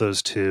reconciles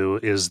those two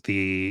is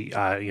the,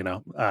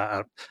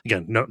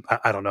 again, no,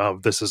 I don't know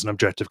if this is an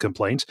objective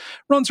complaint.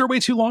 Runs are way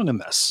too long in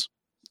this.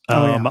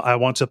 I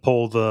want to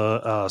pull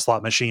the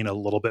slot machine a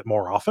little bit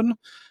more often.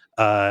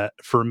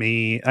 For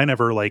me, I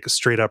never like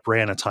straight up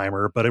ran a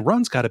timer, but a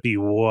run's got to be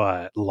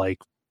like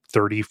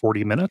 30,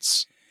 40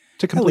 minutes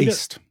to complete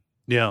it.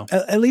 Yeah.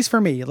 At least for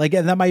me, like,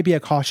 and that might be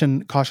a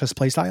cautious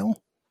play style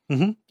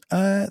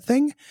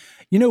thing,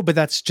 but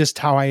that's just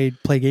how I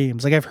play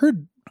games. Like I've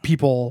heard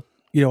people,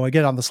 I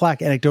get on the Slack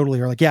anecdotally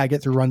are like, I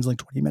get through runs in like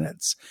 20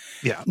 minutes.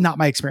 Yeah. Not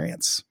my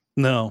experience.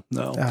 No.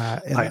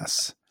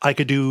 I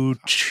could do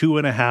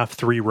 2.5,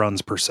 3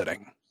 runs per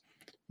sitting.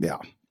 Yeah.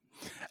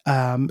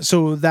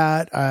 So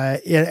that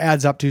it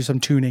adds up to some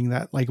tuning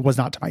that like was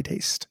not to my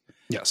taste.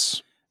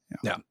 Yes.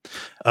 Yeah.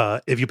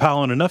 If you pile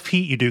on enough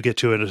heat, you do get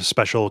to a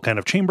special kind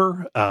of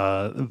chamber.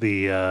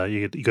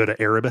 You go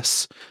to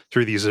Erebus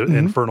through these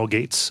infernal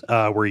gates,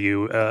 where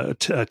you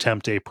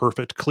attempt a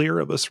perfect clear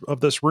of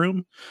this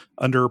room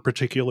under a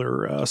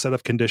particular set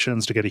of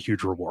conditions to get a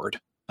huge reward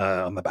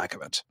on the back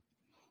of it.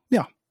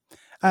 Yeah.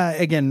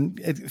 Again,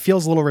 it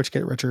feels a little rich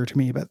get richer to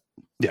me, but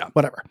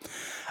whatever.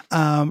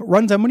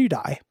 Runs end when you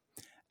die,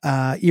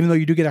 even though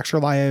you do get extra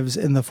lives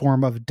in the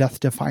form of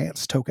Death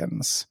Defiance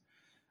tokens.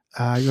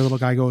 your little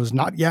guy goes,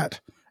 not yet.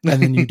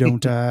 And then you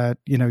don't,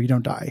 you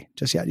don't die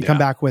just yet. You come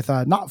back with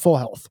not full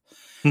health.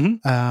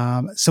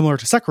 Similar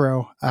to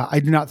Sekiro, I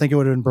do not think it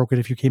would have been broken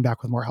if you came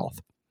back with more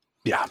health.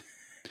 Yeah.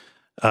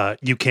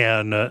 You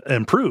can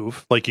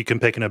improve, like you can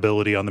pick an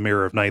ability on the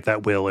Mirror of Night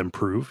that will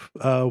improve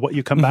what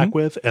you come back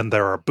with. And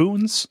there are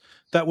boons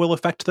that will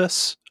affect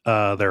this.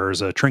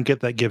 There's a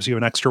trinket that gives you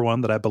an extra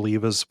one that I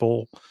believe is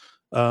full.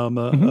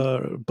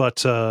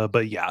 But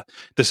yeah,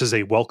 this is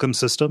a welcome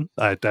system.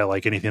 I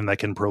like anything that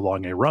can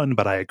prolong a run,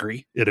 but I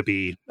agree.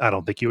 I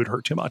don't think you would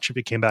hurt too much if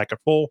you came back at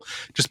full,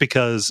 just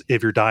because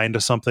if you're dying to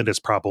something, it's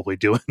probably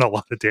doing a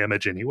lot of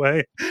damage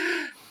anyway.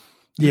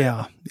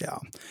 Yeah.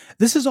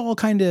 This is all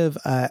kind of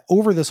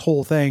over this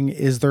whole thing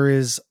there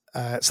is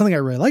something I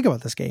really like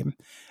about this game.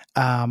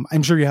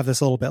 I'm sure you have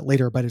this a little bit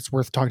later, but it's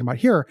worth talking about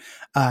here.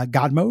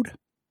 God mode.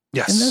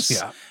 Yes. In this.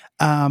 Yeah.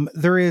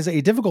 There is a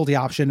difficulty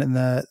option in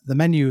the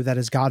menu that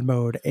is God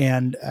mode,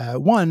 and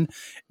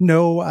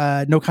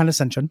no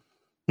condescension.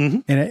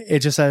 And it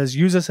just says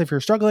use this if you're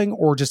struggling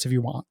or just if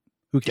you want.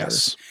 Who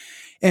cares? Yes.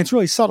 And it's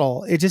really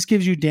subtle. It just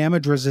gives you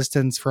damage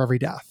resistance for every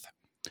death.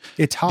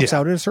 It tops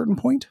out at a certain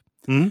point.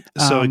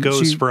 So it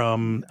goes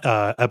from,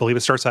 I believe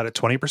it starts out at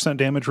 20%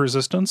 damage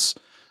resistance,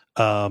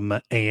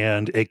 and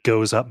it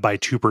goes up by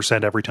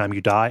 2% every time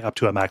you die, up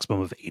to a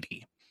maximum of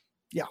 80.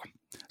 Yeah.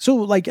 So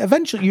like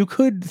eventually you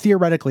could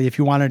theoretically, if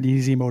you wanted an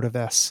easy mode of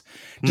this,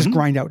 just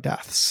grind out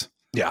deaths.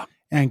 Yeah.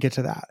 And get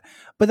to that.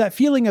 But that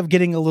feeling of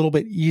getting a little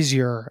bit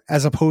easier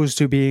as opposed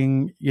to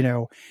being,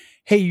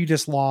 hey, you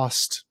just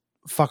lost,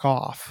 fuck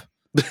off.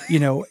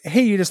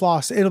 Hey, you just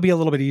lost. It'll be a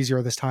little bit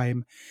easier this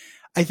time.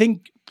 I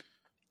think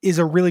is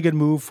a really good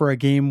move for a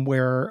game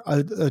where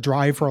a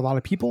drive for a lot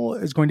of people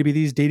is going to be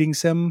these dating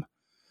sim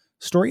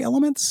story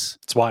elements.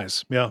 It's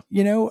wise. Yeah.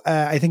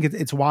 I think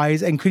it's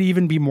wise and could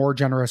even be more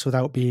generous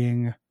without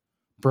being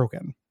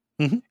broken.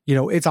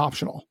 It's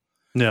optional.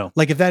 No.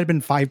 Like if that had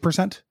been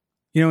 5%,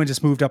 and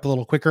just moved up a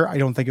little quicker, I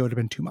don't think it would have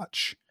been too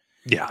much.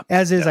 Yeah.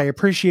 As is, I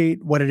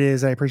appreciate what it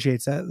is. I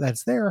appreciate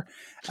that's there.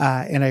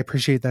 And I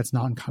appreciate that's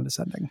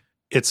non-condescending.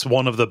 It's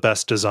one of the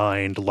best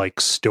designed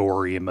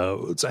story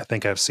modes I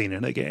think I've seen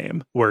in a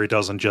game, where it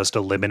doesn't just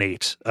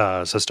eliminate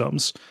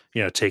systems,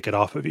 take it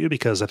off of you,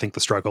 because I think the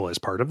struggle is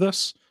part of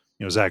this.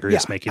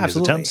 Zagreus making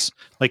absolutely. his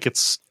attempts.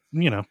 It's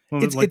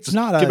it's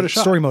not a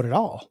story mode at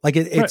all.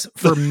 It's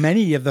for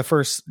many of the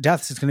first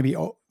deaths, it's going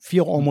to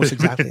feel almost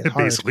exactly as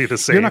hard. Basically the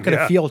same. You're not going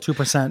to feel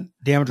 2%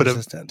 damage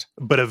resistant.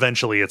 But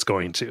eventually it's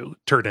going to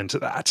turn into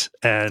that.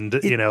 And,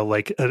 at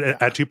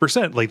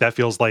 2%, that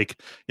feels like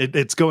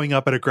it's going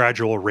up at a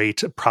gradual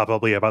rate,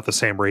 probably about the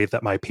same rate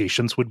that my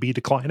patience would be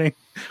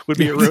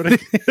eroding.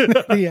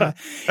 Yeah.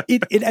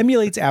 It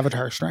emulates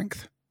Avatar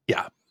strength.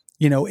 Yeah.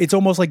 It's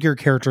almost like your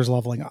character's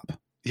leveling up.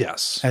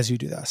 Yes. As you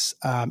do this.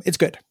 It's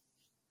good.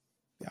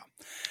 Yeah.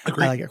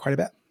 Agreed. I like it quite a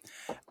bit.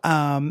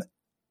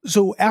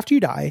 So after you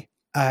die,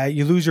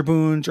 you lose your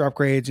boons, your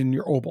upgrades, and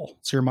your obol,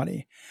 so your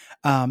money.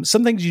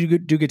 Some things you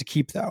do get to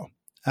keep, though.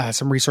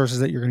 Some resources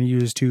that you're going to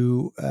use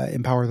to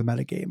empower the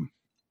metagame.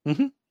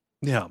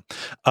 Yeah.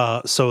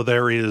 So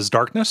there is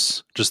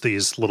darkness, just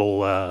these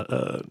little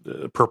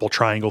purple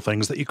triangle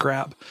things that you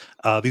grab.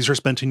 These are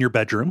spent in your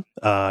bedroom.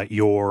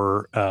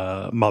 Your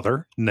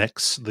mother,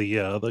 Nyx,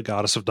 the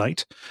goddess of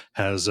night,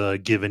 has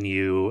given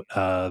you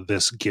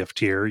this gift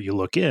here. You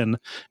look in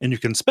and you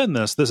can spend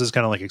this. This is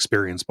kind of like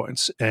experience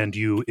points, and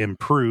you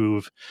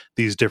improve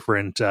these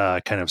different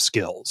kind of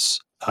skills.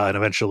 And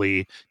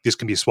eventually these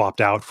can be swapped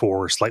out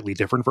for slightly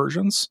different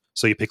versions.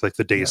 So you pick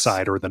the day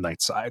side or the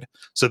night side.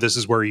 So this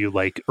is where you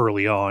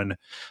early on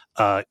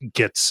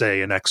get,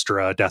 say, an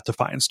extra death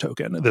defiance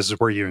token. This is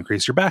where you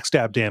increase your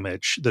backstab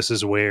damage. This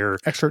is where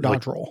extra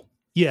dodge roll.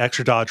 Yeah,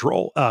 extra dodge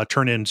roll.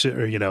 Turn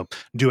into,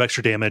 do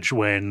extra damage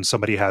when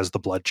somebody has the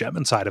blood gem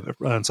inside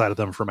of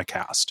them from a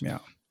cast. Yeah.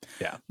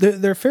 Yeah.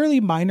 They're fairly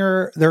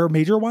minor. There are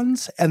major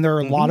ones, and there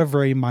are a lot of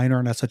very minor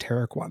and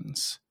esoteric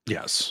ones.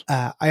 Yes.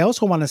 I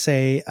also want to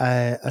say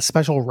a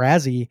special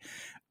Razzie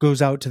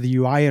goes out to the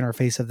UI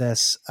interface of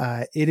this.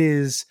 It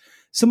is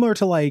similar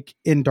to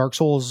in Dark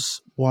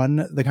Souls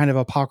 1, the kind of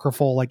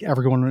apocryphal,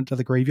 everyone went to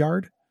the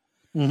graveyard.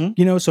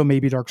 So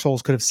maybe Dark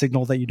Souls could have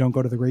signaled that you don't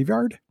go to the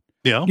graveyard.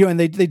 Yeah. And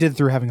they did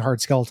through having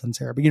hard skeletons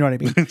here, but you know what I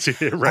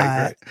mean?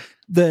 Right.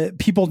 The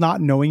people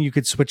not knowing you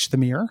could switch the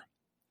mirror.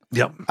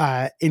 Yep.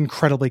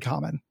 Incredibly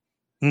common.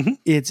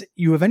 It's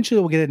you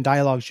eventually will get in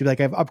dialogue. She'll be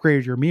like, I've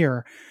upgraded your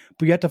mirror,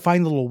 but you have to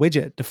find the little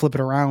widget to flip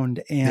it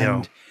around.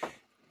 And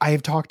I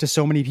have talked to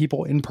so many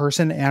people in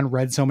person and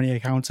read so many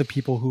accounts of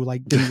people who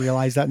didn't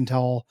realize that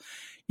until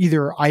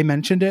either I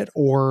mentioned it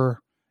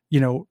or,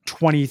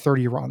 20,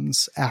 30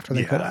 runs after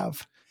they could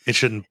have. It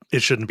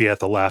shouldn't be at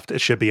the left. It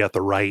should be at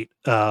the right,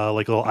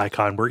 like a little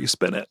icon where you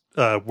spin it,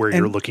 where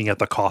you're looking at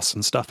the costs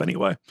and stuff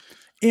anyway.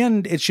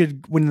 And it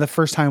should, when it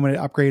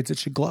upgrades, it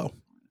should glow.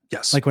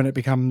 Yes. When it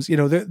becomes,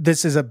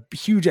 this is a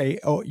huge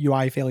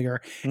UI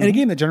failure in a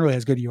game that generally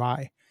has good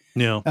UI.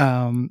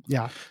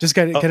 Just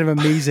kind of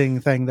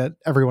amazing thing that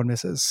everyone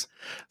misses.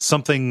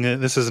 Something,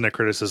 this isn't a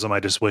criticism. I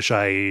just wish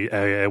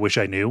I wish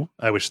I knew.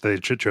 I wish they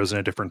had chosen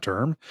a different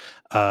term.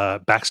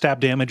 Backstab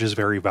damage is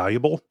very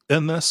valuable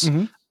in this.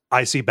 Mm-hmm.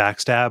 I see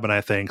backstab and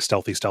I think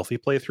stealthy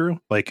playthrough,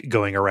 like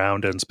going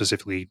around and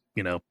specifically,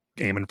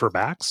 aiming for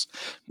backs.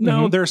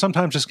 No, they're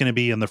sometimes just going to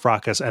be in the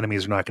fracas.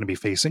 Enemies are not going to be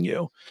facing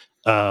you.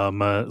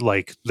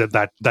 Like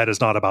that is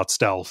not about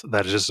stealth.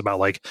 That is just about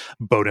like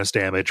bonus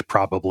damage,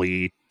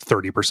 probably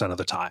 30% of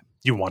the time.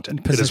 You want it.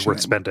 It is worth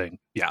spending.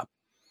 Yeah.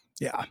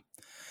 Yeah.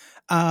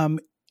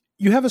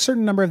 You have a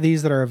certain number of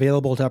these that are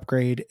available to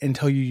upgrade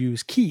until you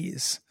use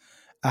keys.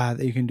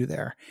 That you can do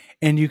there.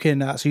 And you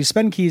can, so you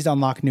spend keys to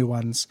unlock new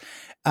ones,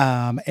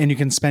 and you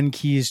can spend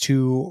keys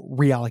to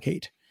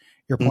reallocate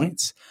your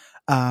points.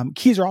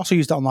 Keys are also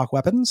used to unlock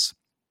weapons.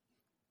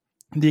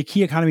 The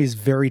key economy is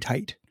very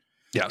tight.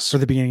 Yes. For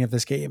the beginning of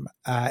this game.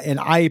 And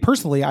I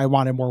personally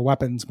wanted more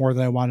weapons more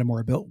than I wanted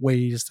more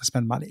ways to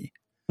spend money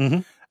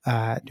doing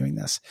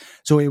this.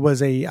 So it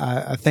was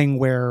a thing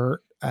where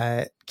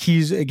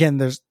keys, again,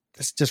 this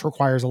just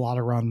requires a lot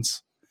of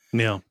runs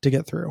to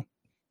get through.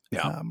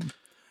 Yeah.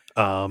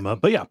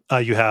 But yeah,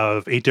 you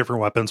have 8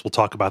 different weapons. We'll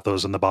talk about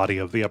those in the body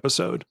of the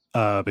episode,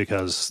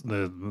 because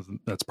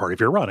that's part of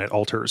your run. It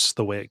alters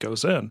the way it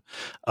goes in.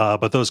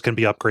 But those can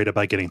be upgraded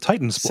by getting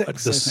Titan's Blood.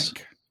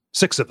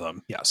 6 of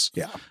them. Yes.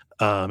 Yeah.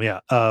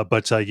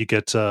 But you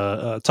get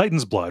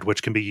Titan's Blood,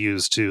 which can be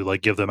used to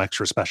like give them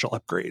extra special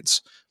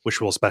upgrades,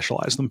 which will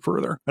specialize them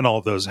further. And all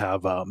of those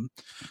have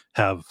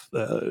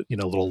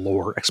little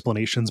lore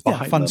explanations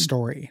behind fun them.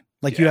 Story.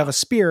 Like you have a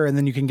spear, and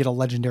then you can get a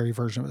legendary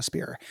version of a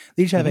spear.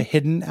 They each have a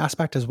hidden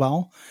aspect as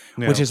well,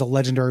 which is a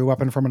legendary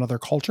weapon from another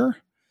culture.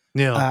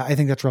 Yeah, I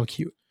think that's real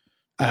cute.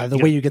 The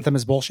way you get them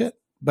is bullshit,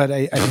 but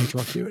I think it's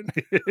real cute.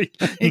 You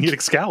can get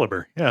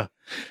Excalibur. Yeah,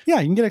 you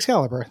can get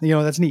Excalibur.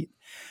 That's neat.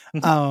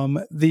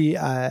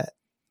 The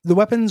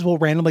weapons will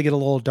randomly get a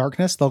little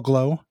darkness. They'll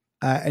glow,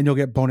 and you'll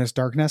get bonus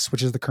darkness,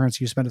 which is the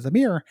currency you spend at the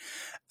mirror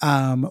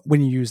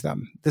when you use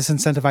them. This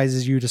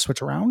incentivizes you to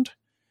switch around.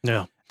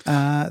 Yeah.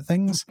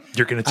 Things.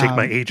 You're going to take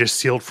my Aegis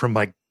Shield from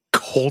my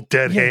cold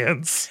dead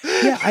hands.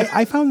 Yeah,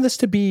 I found this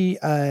to be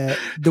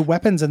the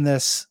weapons in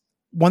this.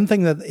 One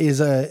thing that is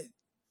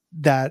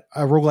that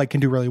a roguelike can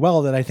do really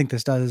well that I think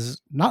this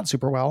does not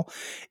super well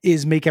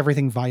is make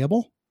everything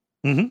viable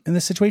in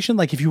this situation.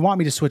 Like if you want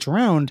me to switch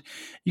around,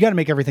 you got to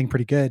make everything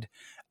pretty good.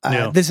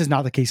 This is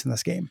not the case in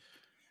this game.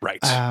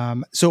 Right.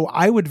 So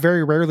I would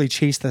very rarely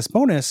chase this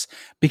bonus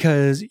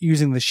because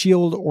using the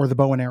shield or the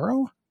bow and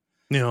arrow,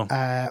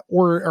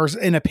 or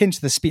in a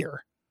pinch, the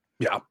spear.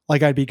 Yeah.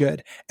 Like I'd be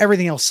good.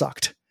 Everything else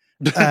sucked.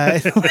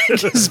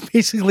 It's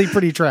basically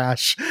pretty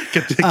trash.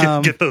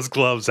 Get those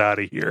gloves out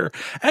of here.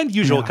 And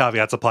usual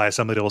caveats apply.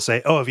 Somebody will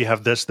say, "Oh, if you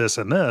have this, this,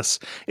 and this,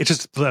 it's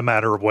just a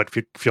matter of what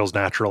feels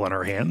natural in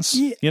our hands."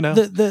 The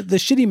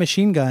shitty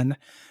machine gun.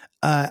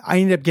 I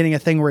ended up getting a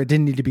thing where it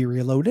didn't need to be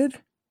reloaded.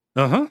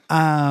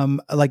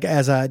 Like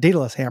as a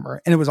dataless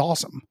hammer, and it was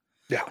awesome.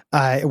 Yeah.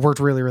 It worked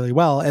really, really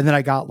well. And then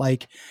I got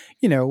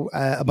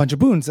a bunch of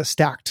boons that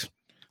stacked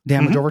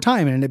damage over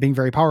time and ended up being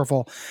very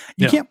powerful.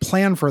 You can't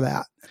plan for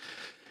that.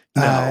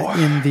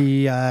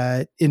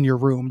 In your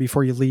room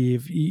before you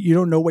leave. You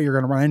don't know what you're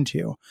going to run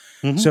into.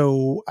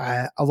 So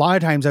a lot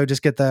of times I would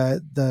just get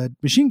the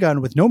machine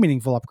gun with no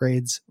meaningful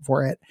upgrades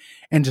for it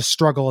and just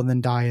struggle and then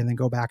die and then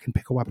go back and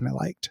pick a weapon I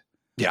liked.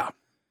 Yeah.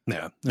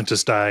 And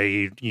just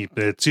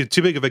it's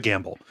too big of a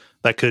gamble.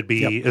 That could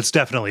be, it's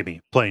definitely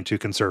me playing too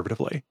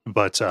conservatively,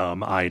 but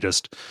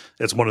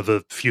it's one of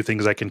the few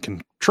things I can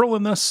control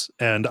in this.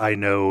 And I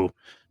know,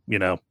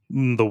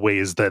 the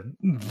ways that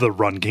the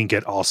run can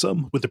get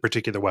awesome with the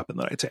particular weapon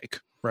that I take.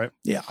 Right.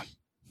 Yeah.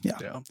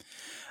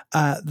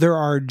 There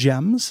are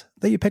gems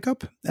that you pick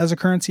up as a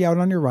currency out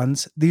on your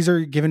runs. These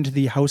are given to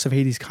the House of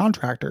Hades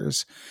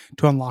contractors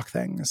to unlock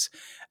things.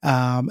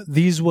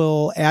 These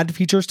will add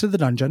features to the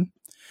dungeon.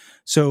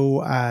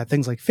 So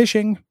things like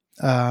fishing.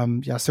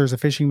 Yes, there's a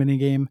fishing mini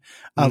game,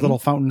 little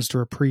fountains to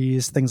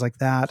reprise, things like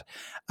that.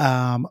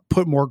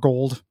 Put more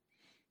gold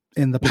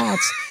in the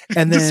pots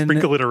and then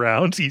sprinkle it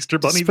around. Easter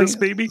bunny this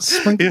baby.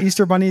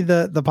 Easter bunny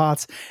the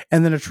pots,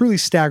 and then a truly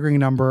staggering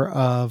number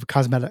of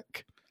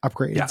cosmetic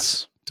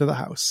upgrades to the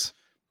house.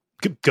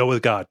 Go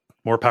with God.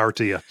 More power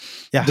to you.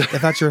 Yeah,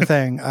 if that's your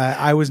thing.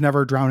 I was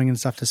never drowning in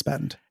stuff to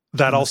spend.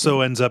 That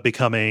also ends up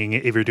becoming,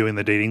 if you're doing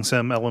the dating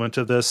sim element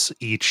of this,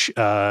 each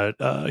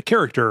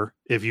character,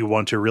 if you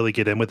want to really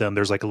get in with them,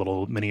 there's like a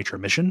little miniature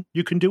mission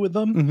you can do with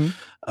them.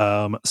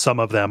 Some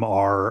of them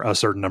are a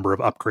certain number of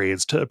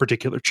upgrades to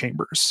particular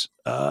chambers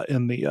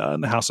in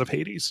the House of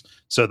Hades.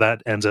 So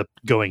that ends up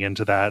going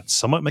into that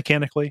somewhat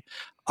mechanically.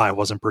 I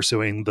wasn't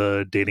pursuing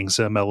the dating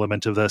sim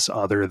element of this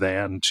other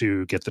than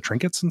to get the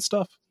trinkets and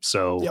stuff.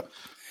 So,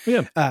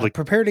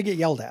 prepare to get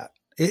yelled at.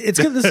 It's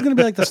good. This is going to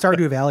be like the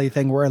Stardew Valley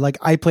thing where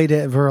I played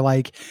it for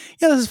this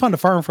is fun to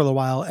farm for a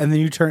while. And then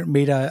you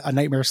made a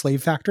Nightmare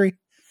Slave Factory.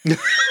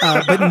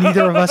 But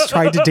neither of us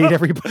tried to date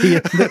everybody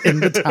in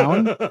the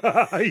town,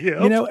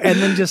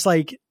 and then just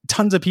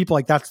tons of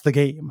people that's the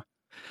game.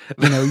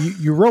 You know,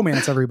 you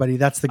romance everybody.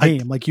 That's the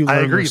game. Like you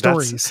learn their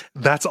stories.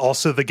 That's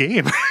also the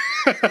game.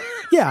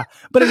 Yeah,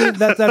 but I mean,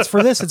 that's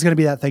for this. It's going to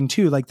be that thing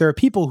too. Like there are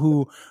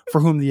people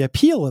for whom the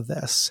appeal of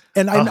this,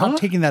 and I'm not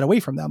taking that away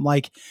from them.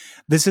 Like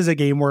this is a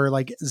game where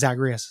like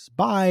Zagreus is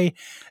bi.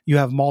 You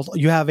have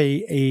you have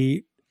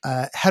a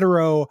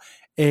hetero,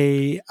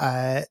 a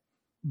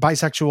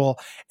bisexual,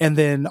 and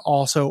then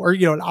also, or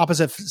you know, an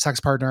opposite sex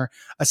partner,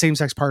 a same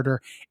sex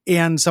partner,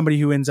 and somebody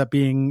who ends up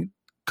being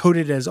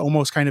coded as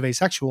almost kind of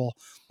asexual.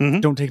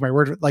 Don't take my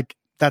word. Like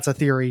that's a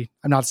theory.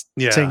 I'm not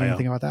saying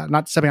anything about that. I'm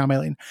not stepping on my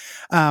lane.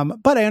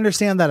 But I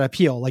understand that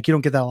appeal. Like you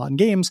don't get that a lot in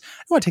games. I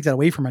don't want to take that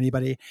away from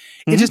anybody.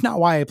 It's just not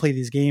why I play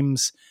these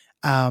games.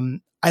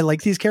 I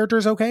like these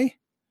characters. Okay.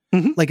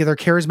 Like if they're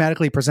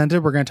charismatically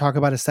presented, we're going to talk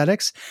about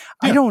aesthetics.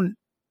 Yeah.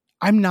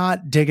 I'm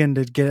not digging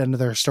to get into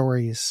their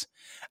stories.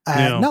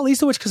 Not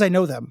least of which because I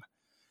know them.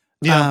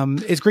 Yeah.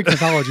 It's Greek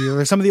mythology.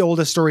 They're some of the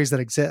oldest stories that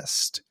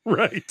exist.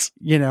 Right.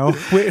 You know,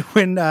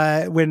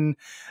 when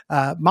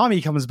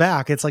mommy comes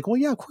back, it's like, well,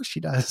 yeah, of course she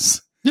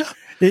does. Yeah.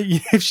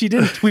 If she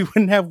didn't, we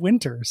wouldn't have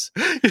winters.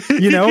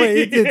 You know,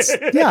 it's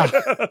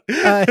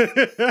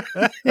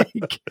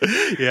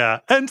yeah.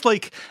 And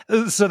like,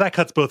 so that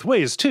cuts both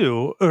ways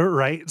too,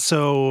 right?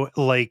 So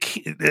like,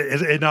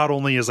 it not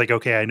only is like,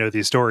 okay, I know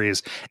these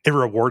stories, it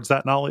rewards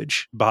that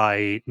knowledge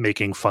by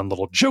making fun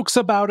little jokes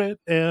about it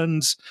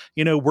and,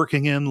 you know,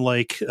 working in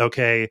like,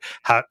 okay,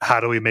 how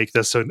do we make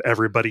this so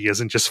everybody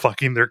isn't just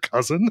fucking their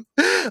cousin?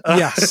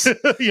 Yes.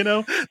 You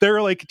know, there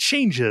are like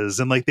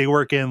changes and like they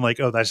work in like,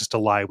 oh, that's just a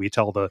lie we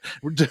tell to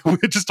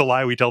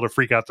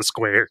freak out the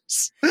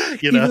squares.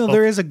 You know, even though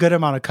there is a good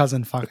amount of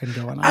cousin fucking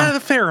going on, a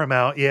fair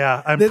amount,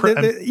 yeah.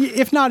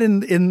 If not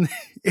in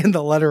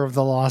the letter of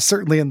the law,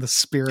 certainly in the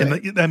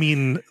spirit. I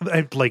mean,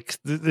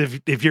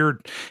 if you're,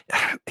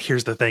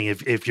 here's the thing: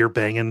 if you're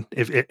banging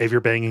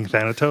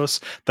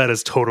Thanatos, that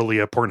is totally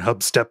a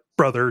Pornhub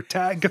stepbrother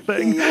tag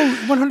thing.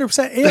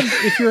 100%.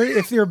 And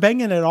if you're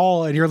banging at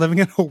all, and you're living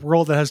in a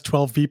world that has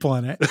 12 people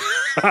in it,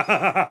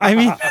 I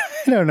mean, I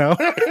don't know.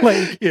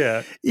 Like,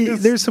 yeah,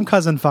 there's some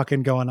cousin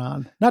fucking going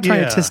on. Not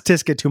trying to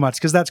tisk it too much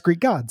because that's Greek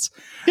gods.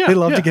 Yeah, they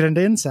love to get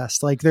into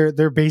incest. Like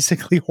they're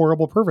basically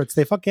horrible perverts.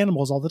 They fuck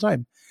animals all the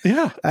time.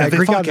 Yeah, they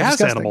Greek fuck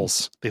as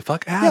animals. They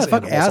fuck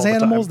as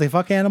animals. They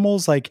fuck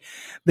animals. Like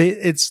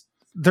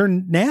they're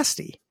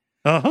nasty.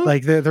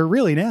 Like they're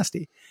really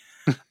nasty.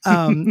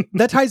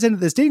 That ties into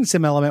this dating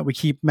sim element we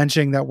keep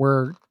mentioning that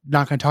we're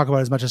not going to talk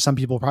about as much as some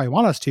people probably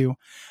want us to.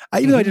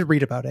 Even though I did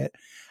read about it,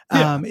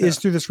 is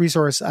through this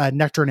resource,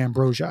 Nectar and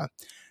Ambrosia.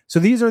 So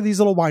these are these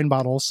little wine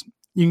bottles.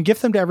 You can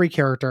gift them to every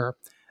character.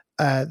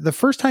 The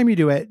first time you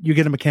do it, you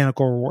get a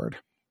mechanical reward.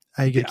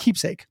 You get a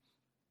keepsake.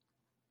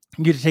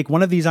 You get to take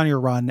one of these on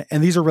your run,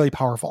 and these are really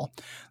powerful.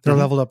 They're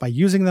leveled up by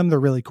using them. They're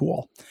really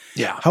cool.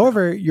 Yeah.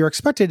 However, you're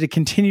expected to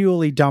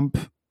continually dump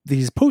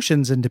these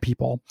potions into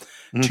people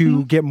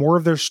to get more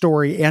of their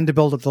story and to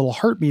build up the little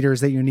heart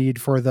meters that you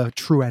need for the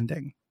true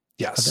ending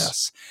of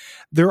this.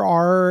 There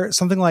are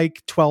something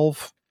like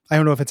 12. I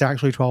don't know if it's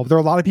actually 12. There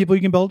are a lot of people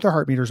you can build up their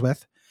heart meters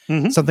with.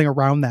 Something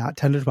around that,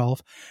 10 to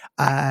 12.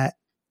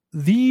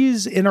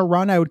 These in a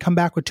run, I would come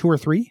back with 2 or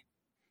 3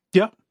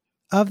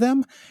 of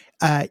them.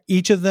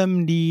 Each of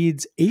them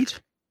needs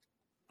 8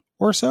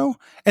 or so.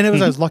 And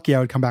if I was lucky, I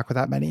would come back with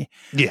that many.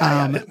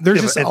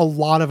 There's just a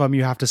lot of them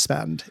you have to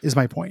spend, is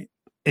my point.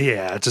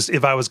 Yeah, just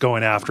if I was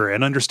going after it,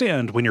 and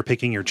understand when you're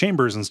picking your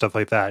chambers and stuff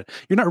like that,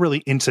 you're not really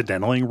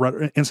incidentally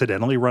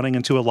running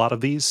into a lot of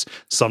these.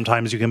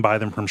 Sometimes you can buy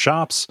them from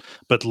shops,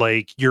 but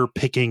like you're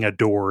picking a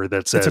door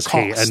that says,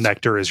 hey, a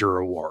nectar is your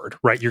reward,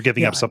 right? You're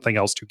giving up something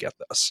else to get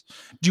this.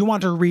 Do you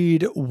want to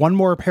read one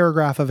more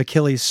paragraph of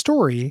Achilles'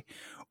 story,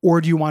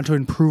 or do you want to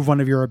improve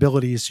one of your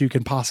abilities so you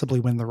can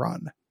possibly win the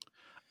run?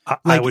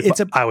 I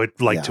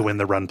would like to win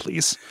the run,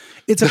 please.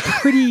 It's a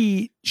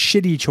pretty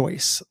shitty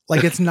choice.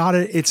 Like it's not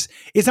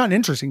an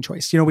interesting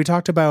choice. You know, we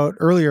talked about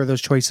earlier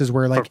those choices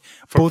where like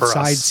both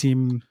sides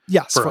seem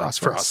for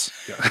us.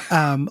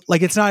 Yeah.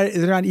 Like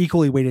they're not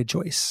equally weighted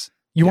choice.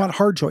 You want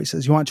hard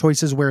choices. You want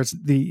choices where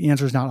the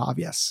answer is not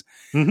obvious.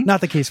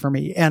 Not the case for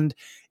me. And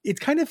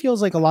it kind of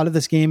feels like a lot of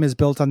this game is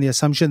built on the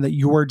assumption that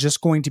you are just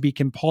going to be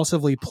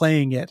compulsively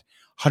playing it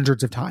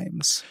hundreds of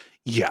times.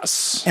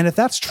 Yes. And if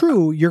that's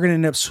true, you're going to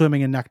end up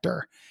swimming in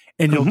nectar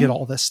and you'll get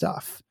all this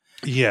stuff.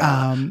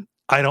 Yeah.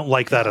 I don't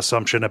like that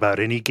assumption about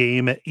any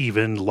game,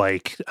 even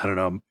like, I don't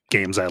know,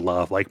 games I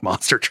love, like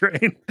Monster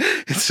Train.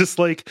 It's just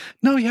like,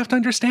 no, you have to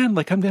understand,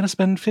 like, I'm going to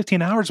spend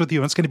 15 hours with you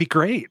and it's going to be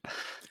great.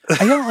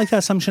 I don't like that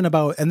assumption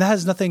about, and that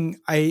has nothing,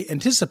 I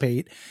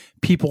anticipate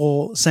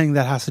people saying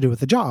that has to do with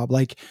the job.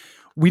 Like,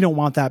 we don't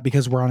want that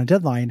because we're on a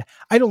deadline.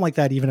 I don't like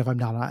that even if I'm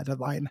not on a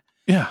deadline.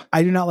 Yeah.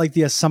 I do not like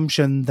the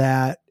assumption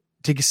that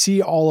to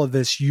see all of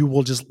this, you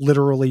will just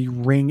literally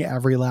wring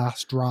every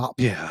last drop.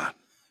 Yeah.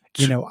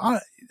 You know,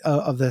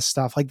 of this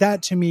stuff. Like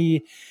that to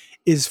me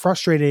is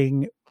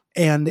frustrating.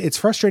 And it's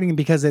frustrating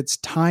because it's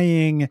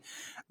tying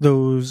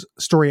those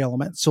story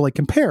elements. So like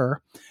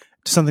compare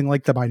to something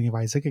like The Binding of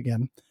Isaac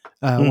again,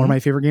 one of my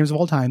favorite games of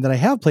all time that I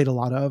have played a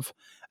lot of.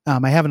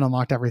 I haven't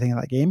unlocked everything in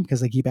that game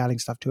because they keep adding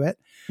stuff to it.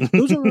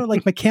 Those are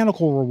like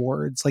mechanical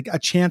rewards, like a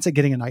chance at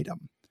getting an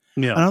item.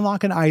 Yeah. An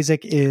unlock in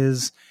Isaac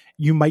is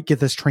you might get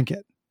this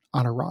trinket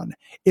on a run.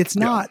 It's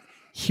not,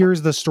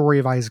 here's the story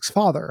of Isaac's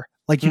father.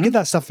 Like you get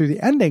that stuff through the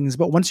endings,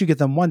 but once you get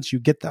them once, you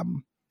get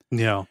them.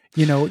 Yeah.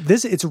 You know,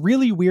 it's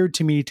really weird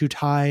to me to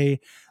tie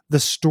the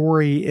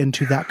story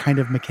into that kind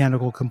of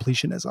mechanical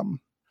completionism.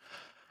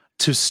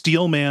 To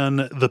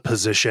steelman the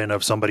position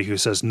of somebody who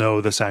says,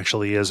 no, this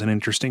actually is an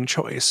interesting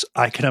choice.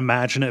 I can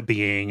imagine it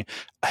being,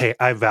 hey,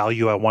 I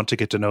want to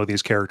get to know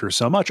these characters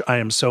so much. I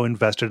am so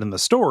invested in the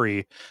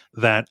story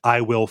that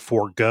I will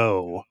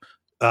forego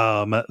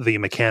the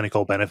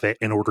mechanical benefit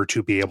in order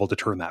to be able to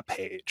turn that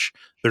page.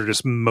 They're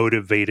just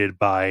motivated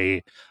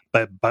by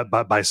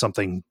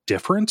something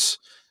different.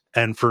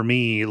 And for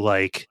me,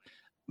 like,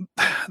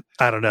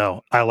 I don't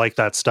know. I like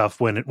that stuff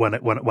when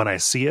I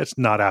see it,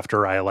 not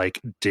after I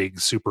like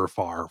dig super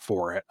far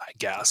for it, I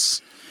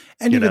guess.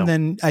 And even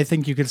then, I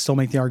think you could still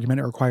make the argument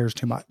it requires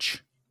too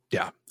much.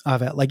 Yeah.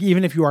 Of it. Like,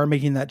 even if you are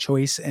making that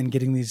choice and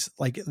getting these,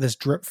 like this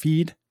drip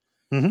feed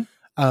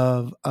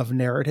of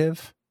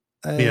narrative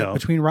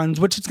between runs,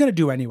 which it's going to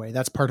do anyway.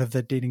 That's part of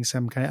the dating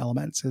sim kind of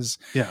elements is,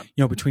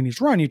 between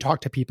each run, you talk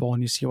to people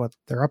and you see what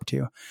they're up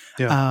to.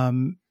 Yeah.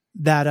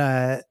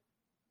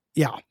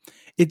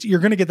 You're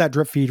going to get that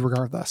drip feed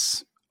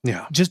regardless.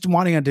 Yeah. Just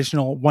wanting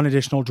one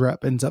additional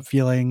drip ends up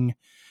feeling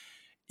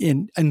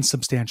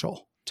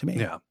insubstantial to me.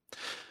 Yeah.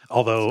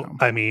 Although,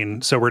 I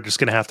mean, so we're just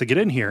going to have to get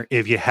in here.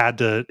 If you had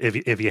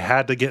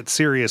to get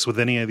serious with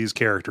any of these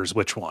characters,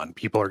 which one?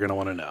 People are going to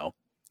want to know.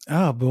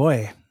 Oh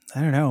boy.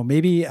 I don't know.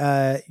 Maybe,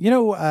 what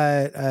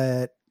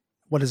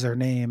is her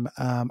name?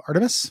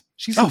 Artemis?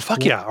 She's fuck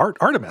cool. Yeah.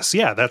 Artemis.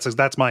 Yeah.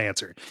 That's my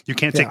answer. You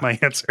can't take my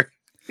answer.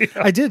 Yeah.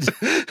 I did.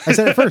 I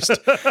said it first.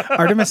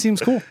 Artemis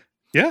seems cool.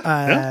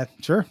 Yeah.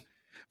 Sure.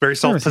 Very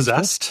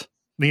self-possessed.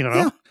 Cool. You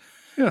know.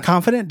 Yeah.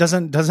 Confident.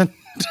 Doesn't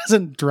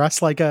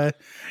dress like a,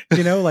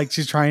 like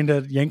she's trying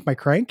to yank my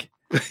crank.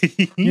 Like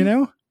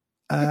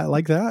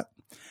that.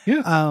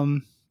 Yeah.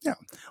 Yeah.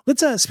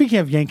 Let's speaking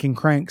of yanking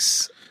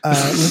cranks,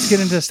 let's get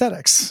into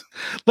aesthetics.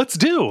 Let's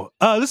do.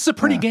 This is a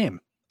pretty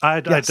game.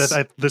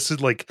 This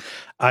is like,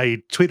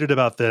 I tweeted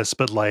about this,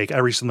 but like I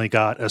recently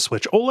got a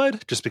Switch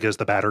OLED just because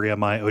the battery on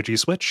my OG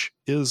Switch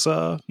is,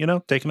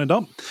 taking a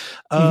dump.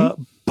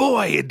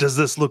 Boy, does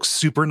this look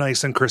super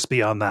nice and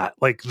crispy on that.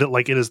 Like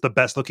it is the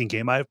best looking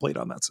game I have played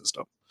on that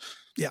system.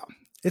 Yeah,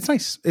 it's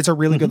nice. It's a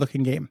really good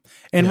looking game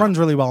and runs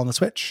really well on the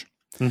Switch.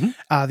 The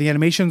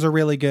animations are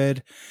really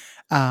good.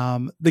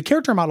 The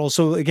character models.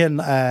 So again,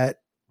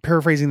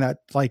 paraphrasing that,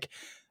 like,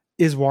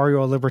 is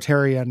Wario a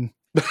libertarian?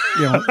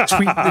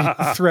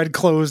 Tweet thread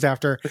closed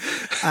after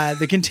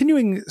the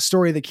continuing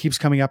story that keeps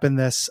coming up in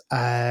this,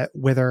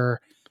 whether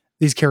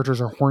these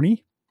characters are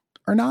horny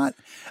or not.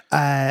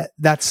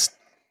 That's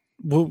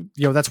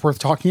worth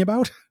talking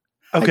about.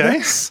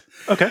 Okay.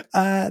 Okay.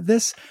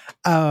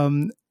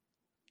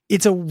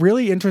 It's a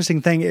really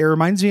interesting thing. It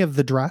reminds me of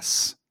the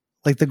dress,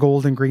 like the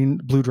gold and green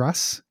blue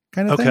dress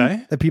kind of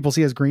thing that people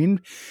see as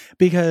green,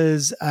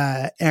 because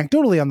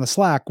anecdotally on the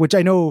Slack, which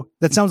I know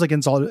that sounds like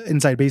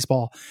inside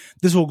baseball,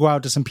 this will go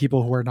out to some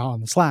people who are not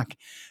on the Slack,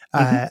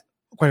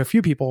 quite a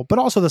few people, but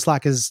also the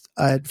Slack is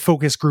a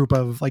focus group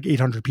of like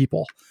 800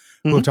 people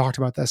who have talked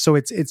about this. So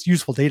it's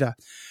useful data.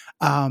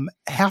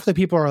 Half the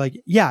people are like,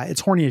 yeah,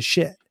 it's horny as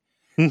shit.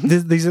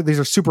 These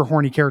are super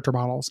horny character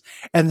models.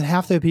 And then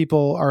half the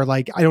people are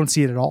like, I don't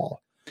see it at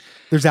all.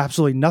 There's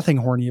absolutely nothing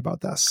horny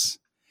about this.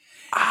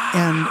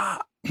 And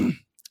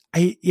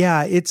I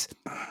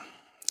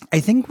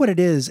think what it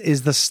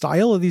is the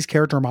style of these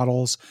character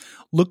models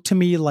look to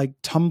me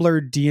like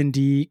Tumblr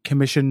D&D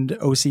commissioned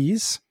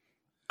OCs.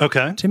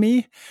 Okay. To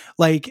me,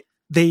 like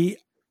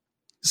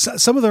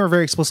some of them are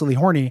very explicitly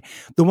horny.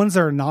 The ones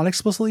that are not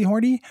explicitly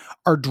horny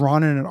are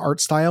drawn in an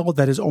art style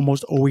that is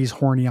almost always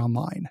horny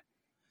online.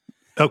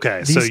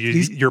 Okay, so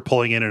you're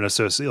pulling in an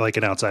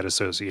outside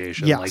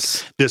association, like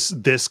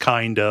this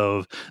kind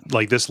of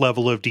like this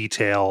level of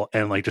detail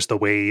and like just the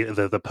way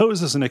the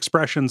poses and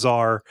expressions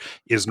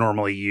is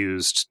normally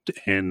used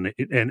in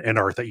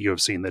art that you have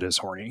seen that is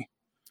horny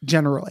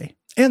generally,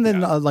 and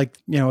then a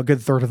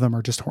good third of them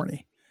are just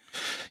horny.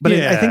 But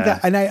I think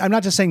that, and I'm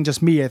not just saying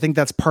just me. I think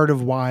that's part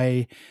of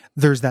why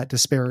there's that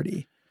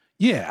disparity.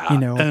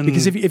 Yeah,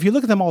 because if you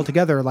look at them all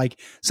together, like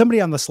somebody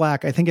on the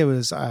Slack, I think it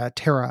was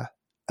Tara.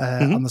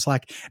 On the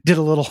Slack, did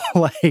a little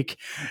like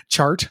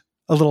chart,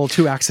 a little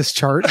 2-axis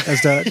chart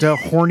as to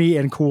horny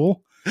and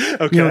cool.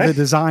 Okay, the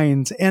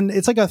designs, and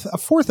it's like a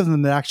fourth of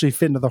them that actually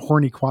fit into the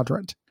horny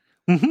quadrant.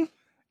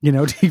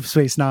 Deep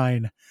Space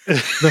Nine,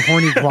 the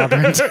horny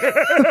quadrant.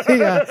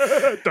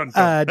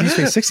 Deep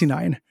Space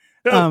 69,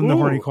 the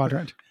horny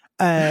quadrant.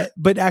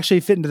 But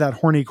actually fit into that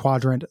horny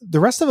quadrant. The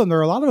rest of them, there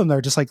are a lot of them that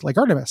are just like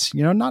Artemis,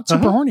 not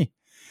super horny.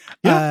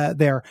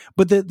 There,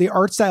 but the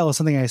art style is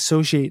something I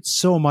associate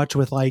so much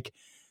with, like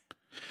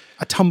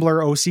a Tumblr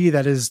OC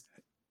that is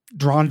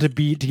drawn to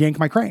yank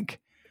my crank,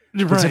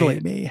 to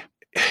titillate me.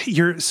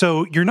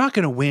 you're not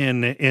going to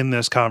win in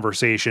this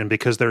conversation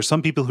because there's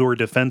some people who are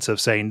defensive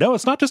saying, no,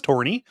 it's not just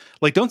horny.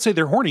 Like, don't say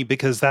they're horny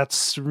because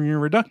that's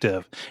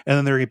reductive. And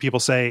then there are people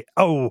say,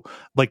 oh,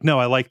 like, no,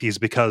 I like these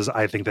because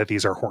I think that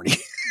these are horny.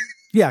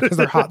 Yeah, because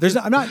they're hot.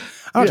 I'm not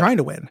trying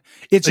to win.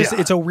 It's just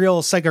it's a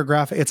real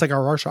psychographic. It's like a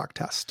Rorschach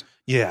test.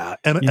 Yeah,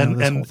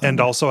 and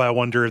also I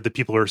wonder if the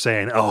people who are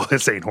saying, "Oh,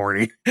 this ain't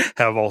horny,"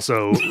 have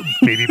also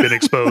maybe been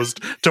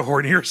exposed to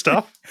hornier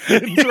stuff.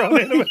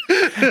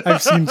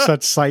 I've seen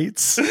such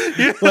sights,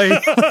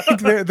 like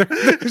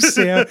there's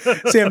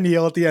Sam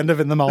Neill at the end of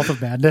In the Mouth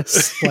of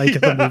Madness, like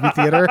at the movie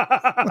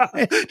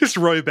theater. Just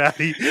Roy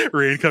Batty,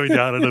 rain coming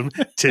down on him,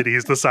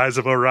 titties the size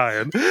of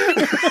Orion.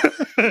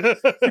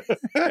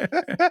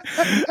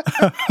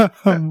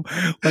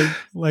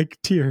 Like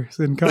tears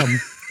and cum.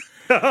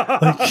 So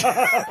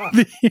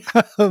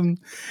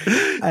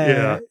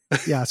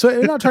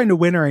I'm not trying to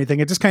win or anything.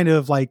 It's just kind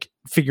of like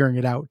figuring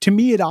it out. To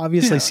me, it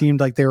obviously seemed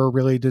like they were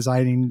really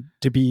designing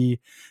to be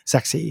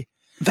sexy.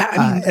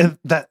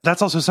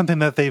 That's also something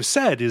that they've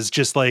said is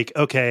just like,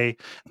 okay,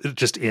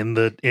 just in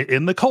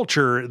the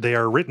culture, they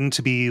are written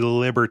to be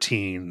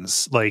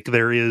libertines. Like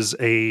there is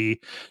a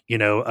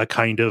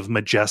kind of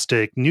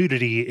majestic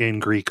nudity in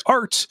Greek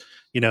art,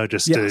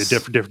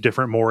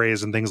 different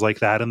mores and things like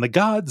that. And the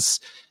gods,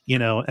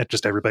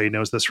 just everybody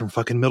knows this from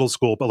fucking middle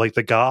school, but like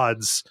the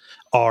gods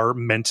are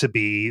meant to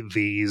be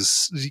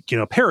these,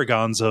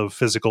 paragons of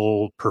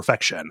physical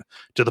perfection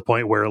to the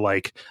point where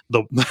like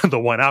the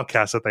one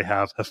outcast that they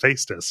have,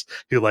 Hephaestus,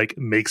 who like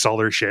makes all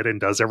their shit and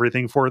does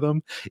everything for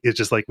them, is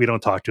just like, we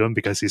don't talk to him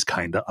because he's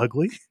kind of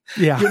ugly.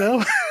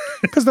 Yeah.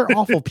 Because they're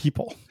awful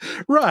people.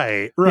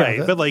 Right.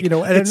 Yeah, but like, and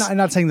I'm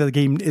not saying that the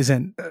game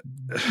isn't,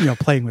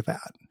 playing with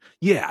that.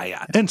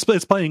 Yeah. And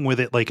it's playing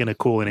with it like in a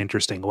cool and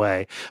interesting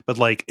way. But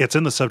like it's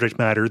in the subject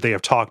matter. They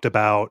have talked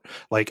about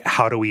like,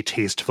 how do we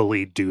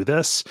tastefully do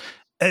this?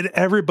 And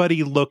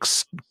everybody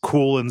looks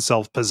cool and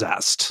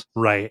self-possessed,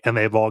 right? And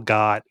they've all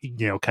got,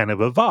 kind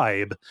of a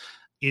vibe.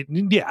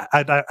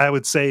 I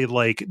would say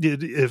like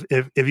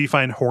if you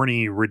find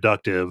horny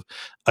reductive,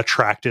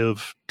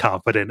 attractive,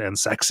 confident, and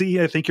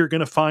sexy, I think you're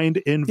going to find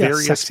in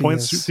various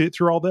points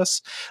through all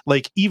this,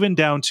 like even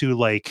down to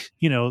like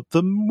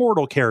the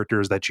mortal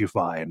characters that you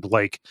find.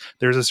 Like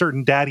there's a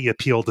certain daddy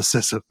appeal to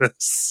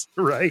Sisyphus,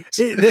 right?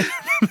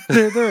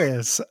 There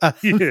is.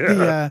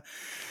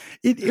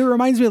 It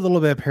reminds me a little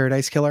bit of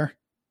Paradise Killer.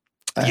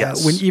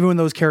 Yes, when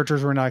those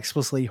characters were not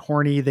explicitly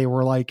horny, they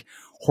were like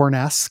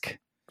hornesque.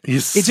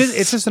 Yes.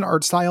 It's just an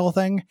art style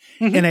thing.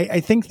 Mm-hmm. And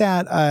I think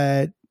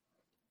that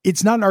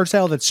it's not an art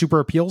style that super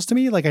appeals to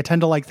me. Like I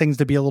tend to like things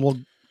to be a little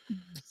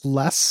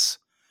less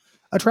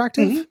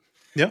attractive,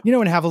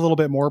 and have a little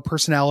bit more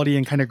personality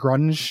and kind of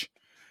grunge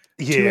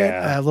to it,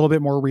 a little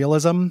bit more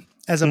realism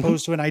as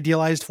opposed to an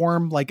idealized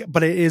form. Like,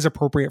 but it is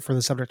appropriate for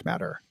the subject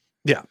matter.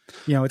 Yeah.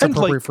 It's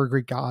appropriate for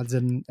Greek gods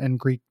and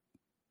Greek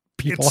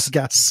people, I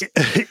guess.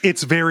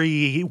 It's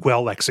very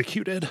well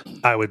executed,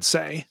 I would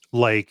say.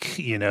 Like,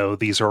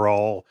 these are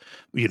all,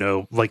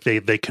 like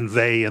they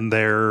convey in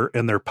their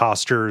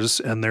postures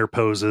and their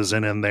poses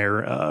and in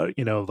their,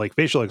 like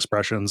facial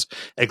expressions,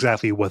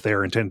 exactly what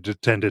they're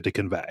intended to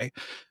convey.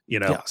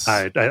 Yes.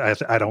 I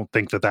don't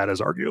think that is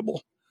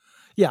arguable.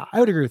 Yeah, I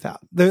would agree with that.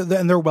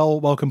 They're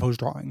well composed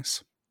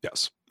drawings.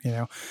 Yes.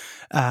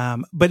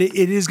 But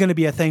it is going to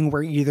be a thing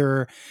where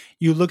either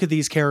you look at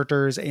these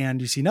characters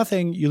and you see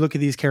nothing, you look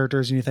at these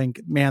characters and you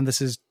think, man,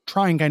 this is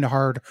trying kind of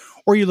hard,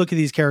 or you look at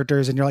these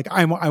characters and you're like,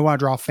 I want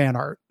to draw fan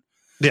art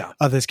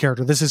of this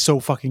character. This is so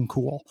fucking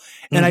cool.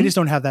 And I just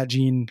don't have that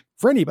gene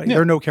for anybody.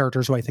 There are no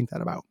characters who I think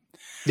that about.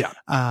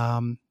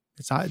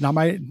 It's not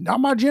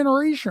my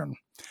generation.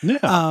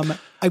 I'm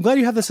glad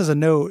you have this as a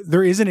note.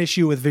 There is an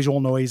issue with visual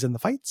noise in the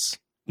fights.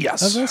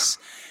 Yes. Of this.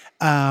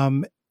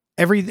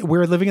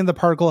 We're living in the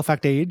particle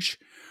effect age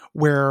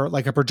where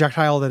like a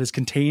projectile that is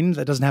contained,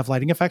 that doesn't have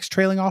lighting effects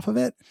trailing off of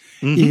it,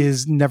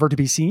 is never to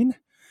be seen.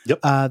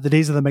 Yep. The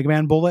days of the Mega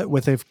Man bullet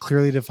with a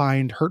clearly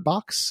defined hurt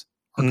box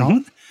are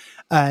gone.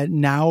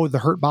 Now the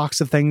hurt box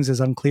of things is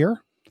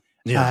unclear.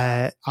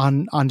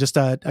 On just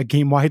a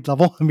game wide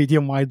level, a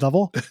medium wide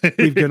level.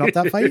 We've given up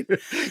that fight.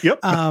 Yep.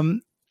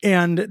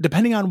 And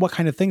depending on what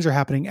kind of things are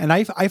happening, and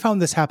I found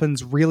this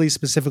happens really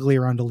specifically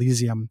around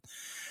Elysium.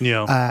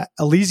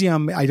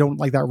 Elysium, I don't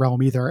like that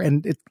realm either.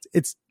 And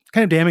it's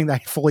kind of damning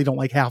that I fully don't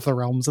like half the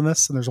realms in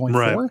this, and there's only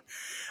 4.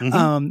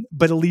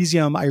 But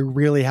Elysium, I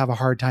really have a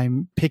hard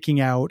time picking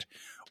out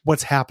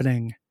what's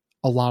happening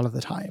a lot of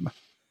the time.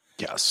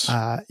 Yes.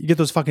 You get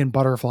those fucking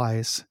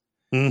butterflies.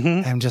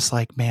 I'm just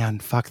like, man,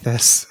 fuck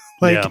this.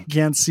 I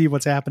can't see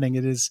what's happening.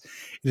 It is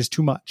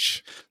too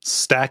much.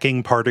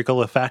 Stacking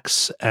particle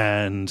effects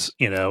and,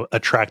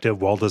 attractive,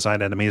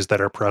 well-designed enemies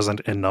that are present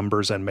in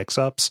numbers and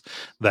mix-ups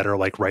that are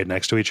like right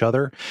next to each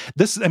other.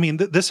 This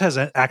has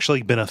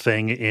actually been a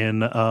thing in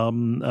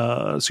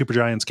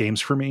Supergiant's games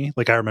for me.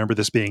 Like I remember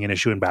this being an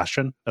issue in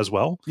Bastion as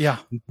well. Yeah.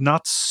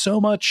 Not so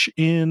much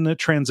in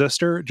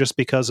Transistor, just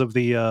because of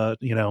the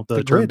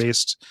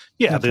turn-based,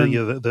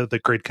 the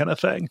grid kind of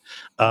thing.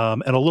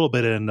 And a little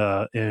bit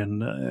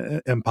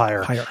in Empire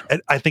higher.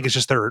 And I think it's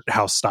just their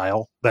house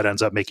style that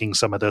ends up making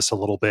some of this a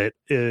little bit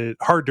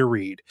hard to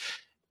read.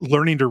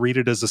 Learning to read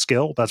it as a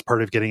skill, that's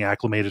part of getting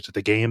acclimated to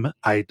the game.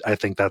 I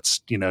think that's,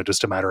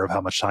 just a matter of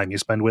how much time you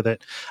spend with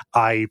it.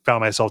 I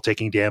found myself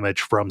taking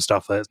damage from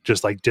stuff that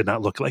just like did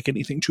not look like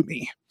anything to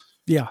me.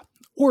 Yeah.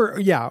 Or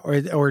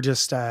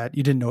just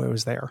you didn't know it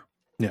was there.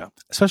 Yeah.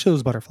 Especially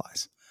those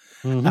butterflies.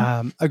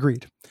 Mm-hmm.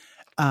 Agreed.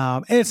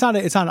 And it's not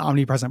an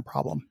omnipresent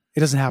problem.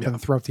 It doesn't happen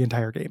throughout the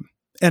entire game.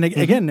 And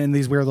again, in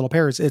these weird little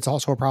pairs, it's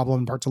also a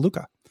problem in parts of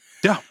Luca.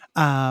 Yeah.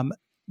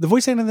 The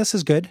voice acting in this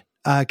is good.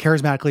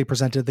 Charismatically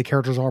presented. The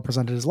characters are all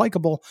presented as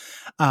likable.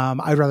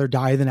 I'd rather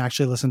die than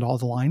actually listen to all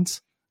the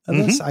lines of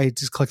this. I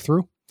just click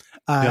through.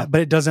 But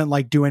it doesn't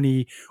like do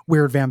any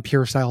weird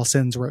vampire style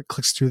sins where it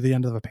clicks through the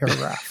end of a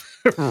paragraph.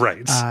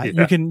 Right.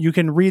 You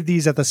can read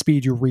these at the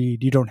speed you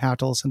read. You don't have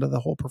to listen to the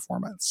whole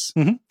performance.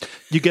 Mm-hmm.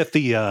 You get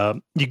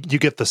the you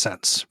get the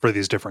sense for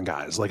these different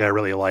guys. Like I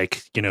really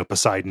like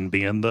Poseidon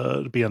being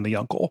the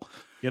uncle.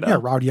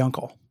 Rowdy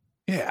uncle.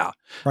 Yeah.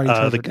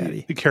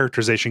 The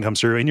characterization comes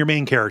through, and your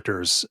main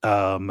characters,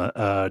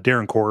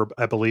 Darren Korb,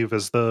 I believe,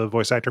 is the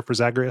voice actor for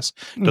Zagreus,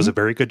 does a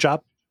very good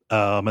job.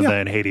 And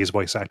then Hades'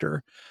 voice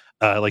actor,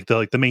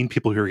 the main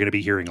people who are going to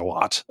be hearing a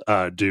lot,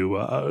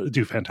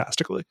 do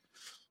fantastically.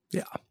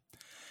 Yeah.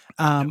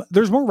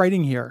 There's more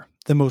writing here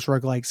than most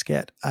roguelikes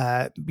get.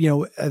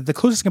 The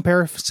closest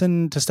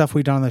comparison to stuff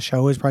we've done on the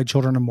show is probably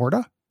Children of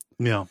Morta.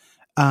 Yeah.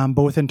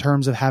 Both in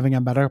terms of having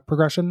a meta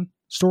progression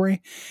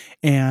story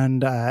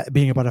and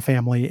being about a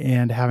family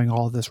and having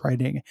all of this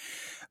writing.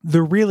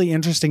 The really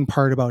interesting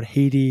part about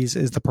Hades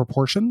is the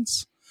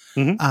proportions.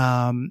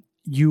 Mm-hmm.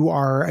 You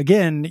are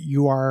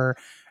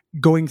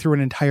going through an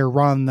entire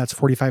run that's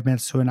 45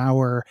 minutes to an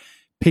hour,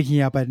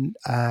 picking up an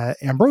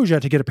ambrosia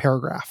to get a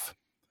paragraph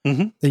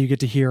that you get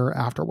to hear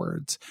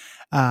afterwards.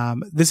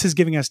 This is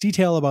giving us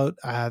detail about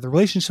the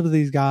relationship of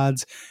these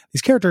gods,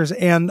 these characters,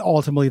 and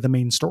ultimately the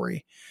main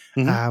story.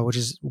 Which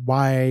is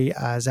why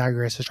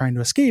Zagreus is trying to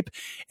escape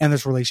and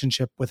this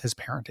relationship with his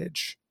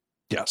parentage.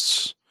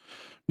 Yes.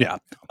 Yeah.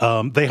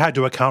 They had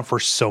to account for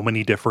so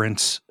many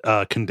different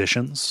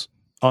conditions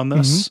on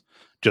this.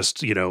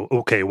 Just,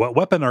 okay, what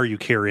weapon are you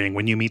carrying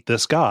when you meet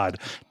this god?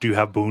 Do you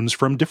have boons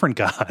from different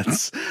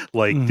gods?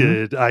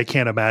 I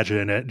can't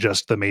imagine it,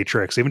 just the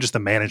Matrix, even just the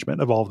management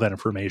of all of that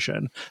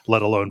information,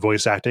 let alone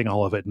voice acting,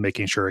 all of it, and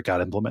making sure it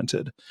got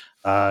implemented.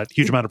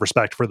 Huge amount of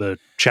respect for the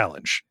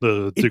challenge,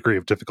 the degree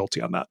of difficulty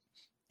on that.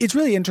 It's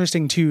really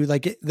interesting too.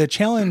 Like the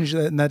challenge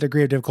and that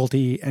degree of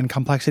difficulty and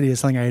complexity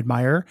is something I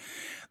admire.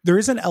 There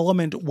is an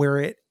element where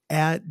it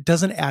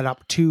doesn't add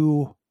up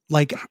to,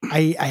 like,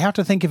 I have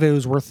to think if it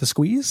was worth the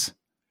squeeze.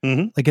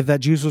 Like if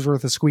that juice was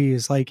worth a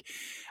squeeze. Like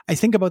I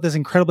think about this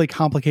incredibly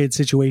complicated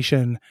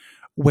situation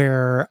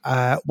where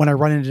when I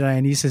run into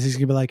Dionysus, he's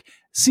gonna be like,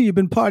 "See, you've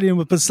been partying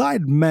with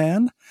Poseidon,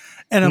 man,"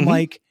 and I'm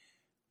like,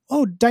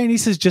 "Oh,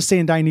 Dionysus just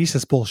saying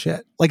Dionysus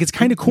bullshit." Like it's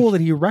kind of cool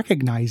that he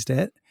recognized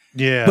it.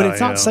 Yeah, but it's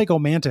not Psycho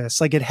Mantis.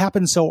 Like it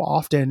happens so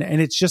often, and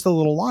it's just a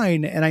little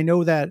line. And I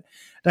know that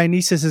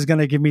Dionysus is going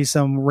to give me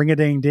some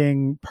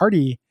ring-a-ding-ding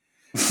party,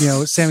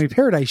 Sammy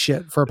Paradise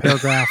shit for a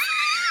paragraph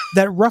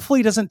that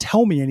roughly doesn't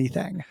tell me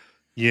anything.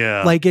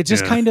 Yeah, like it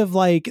just kind of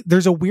like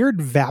there's a weird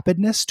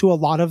vapidness to a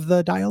lot of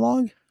the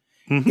dialogue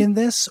in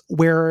this,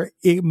 where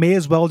it may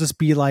as well just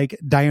be like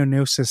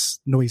Dionysus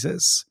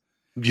noises.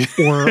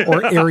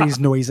 or Ares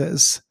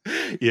noises.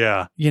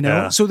 Yeah.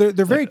 So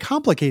they're very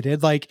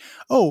complicated. Like,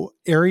 oh,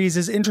 Ares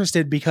is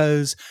interested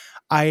because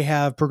I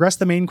have progressed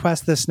the main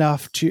quest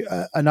enough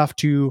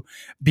to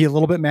be a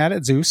little bit mad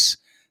at Zeus.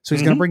 So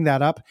he's going to bring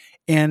that up.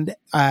 And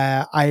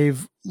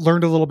I've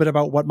learned a little bit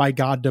about what my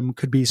goddom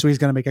could be. So he's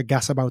going to make a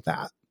guess about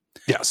that.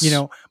 Yes.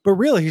 But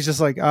really he's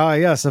just like,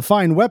 yes, a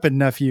fine weapon,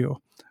 nephew.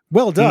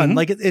 Well done.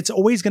 Like it's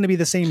always going to be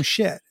the same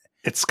shit.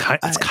 It's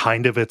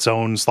kind of its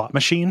own slot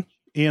machine.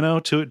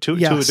 To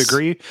a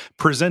degree,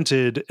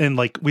 presented, and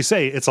like we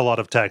say, it's a lot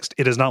of text.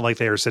 It is not like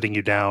they are sitting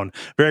you down.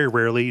 Very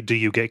rarely do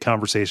you get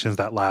conversations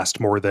that last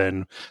more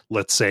than,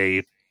 let's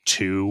say,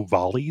 2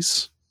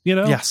 volleys.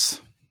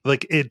 Yes.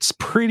 Like it's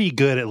pretty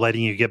good at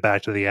letting you get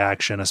back to the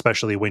action,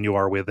 especially when you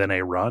are within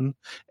a run,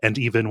 and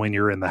even when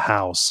you're in the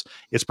house,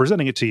 it's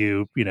presenting it to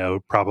you.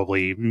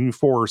 Probably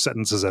 4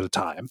 sentences at a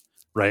time.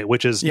 Right,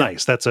 which is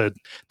nice. That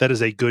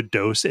is a good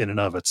dose in and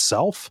of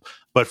itself.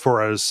 But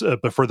for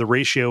the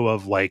ratio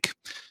of like,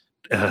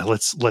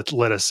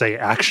 let us say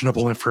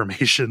actionable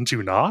information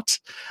to not,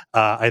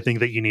 I think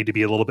that you need to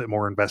be a little bit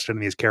more invested in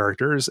these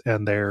characters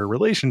and their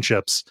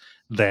relationships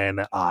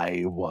than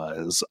I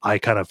was. I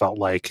kind of felt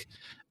like,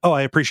 oh,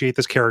 I appreciate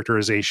this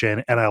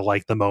characterization, and I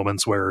like the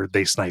moments where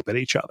they snipe at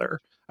each other.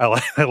 I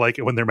like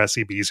it when they're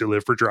messy bees who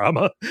live for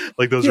drama.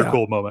 Like those are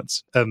cool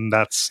moments, and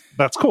that's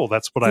cool.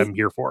 That's what I'm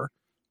here for.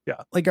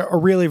 Yeah, like a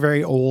really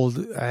very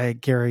old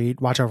Gary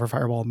watch over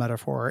fireball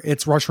metaphor.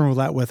 It's Russian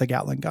roulette with a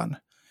Gatling gun.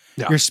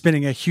 Yeah. You're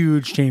spinning a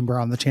huge chamber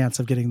on the chance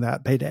of getting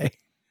that payday.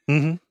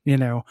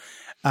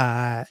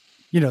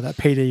 You know, that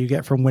payday you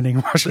get from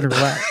winning Russian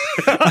roulette.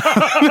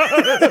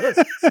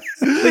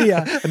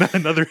 Yeah.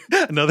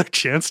 Another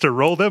chance to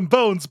roll them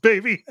bones,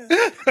 baby.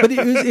 But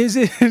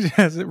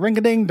it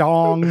ring-a-ding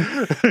dong,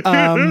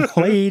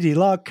 lady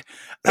luck.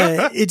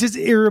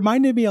 It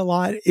reminded me a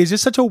lot. It's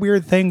just such a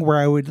weird thing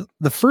where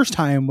the first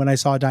time when I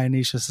saw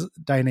Dionysus,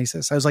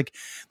 I was like,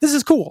 this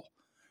is cool.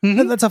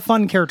 Mm-hmm. That's a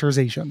fun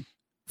characterization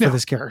for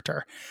this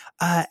character.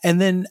 And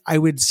then I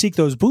would seek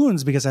those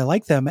boons because I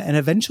like them. And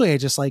eventually I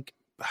just like,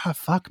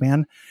 fuck,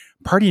 man,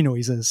 party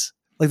noises.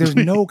 Like there's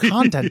no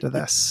content to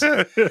this.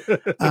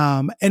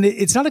 And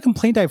it's not a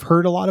complaint I've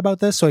heard a lot about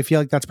this. So I feel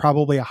like that's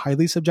probably a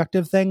highly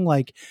subjective thing.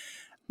 Like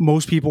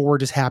most people were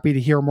just happy to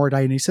hear more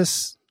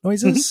Dionysus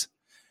noises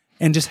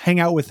and just hang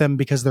out with them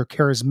because they're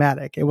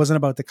charismatic. It wasn't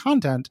about the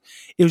content.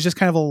 It was just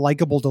kind of a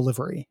likable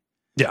delivery.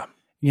 Yeah.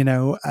 You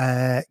know,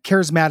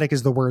 charismatic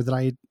is the word that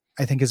I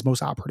think is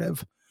most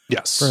operative.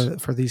 Yes.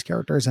 For these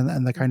characters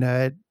and the kind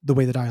of the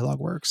way the dialogue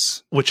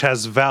works. Which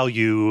has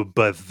value,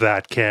 but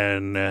that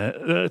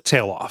can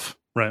tail off,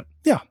 right?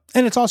 Yeah.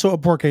 And it's also a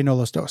porque no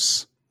los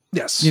dos.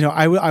 Yes. You know,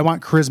 I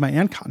want charisma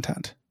and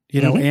content,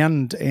 you know,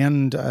 and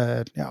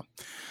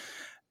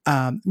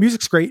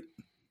music's great.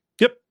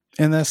 Yep.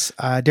 In this,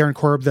 Darren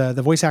Korb, the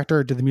voice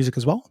actor, did the music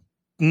as well.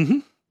 Mm-hmm.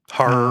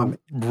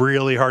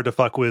 Really hard to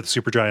fuck with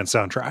Supergiant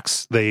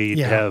soundtracks. They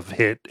have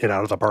hit it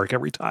out of the park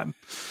every time.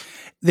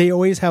 They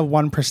always have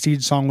one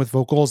prestige song with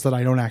vocals that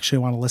I don't actually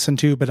want to listen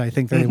to, but I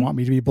think that they want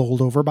me to be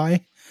bowled over by.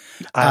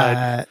 This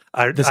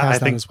has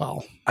that as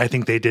well. I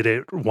think they did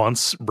it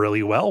once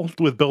really well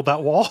with Build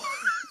That Wall.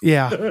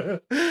 Yeah.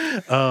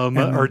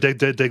 Or dig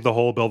the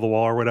hole, build the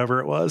wall, or whatever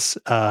it was.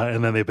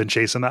 And then they've been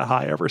chasing that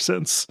high ever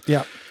since.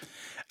 Yeah.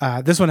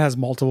 This one has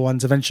multiple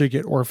ones. Eventually you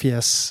get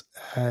Orpheus,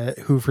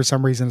 who for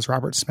some reason is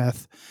Robert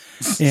Smith.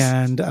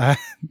 And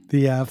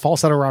the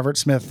falsetto Robert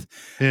Smith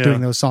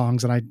doing those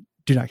songs, and I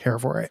do not care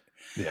for it.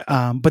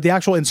 Yeah. But the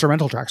actual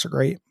instrumental tracks are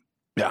great.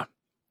 Yeah.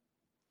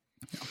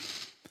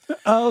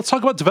 Let's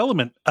talk about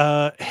development.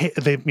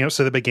 They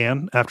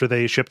began after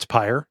they shipped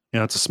Pyre. You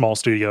know, it's a small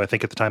studio. I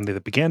think at the time they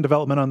began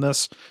development on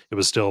this, it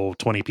was still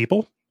 20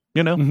 people,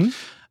 you know? Mm-hmm.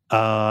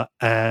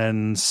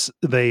 And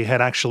they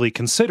had actually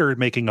considered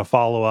making a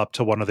follow-up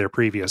to one of their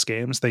previous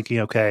games, thinking,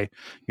 okay,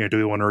 you know, do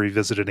we want to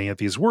revisit any of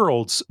these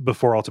worlds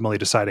before ultimately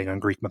deciding on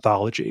Greek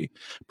mythology?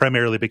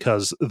 Primarily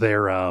because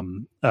their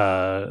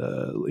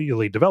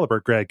lead developer,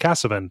 Greg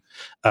Kasavin,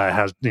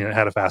 had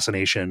a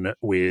fascination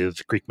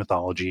with Greek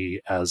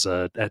mythology as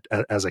a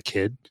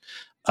kid.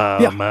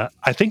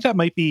 I think that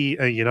might be,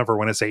 you never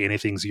want to say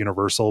anything's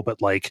universal,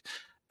 but like,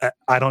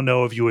 I don't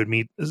know if you would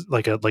meet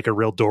like a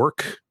real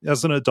dork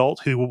as an adult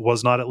who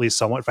was not at least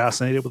somewhat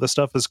fascinated with the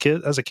stuff as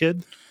a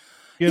kid.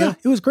 You know?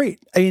 It was great.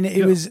 I mean,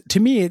 it was, to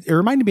me, it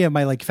reminded me of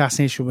my like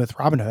fascination with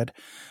Robin Hood.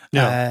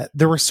 Yeah.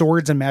 There were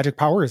swords and magic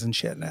powers and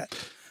shit in it.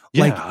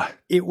 Like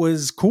it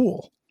was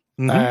cool.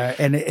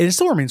 Mm-hmm. And it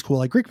still remains cool.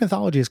 Like Greek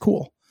mythology is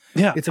cool.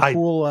 Yeah. It's a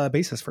cool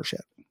basis for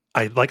shit.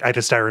 I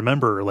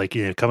remember like,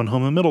 you know, coming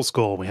home in middle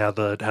school, we had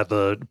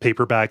the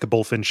paperback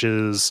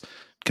Bullfinch's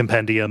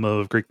compendium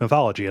of Greek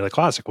mythology, the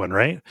classic one,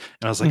 right? And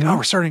I was like, oh,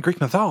 we're starting Greek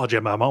mythology.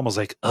 And my mom was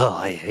like, oh,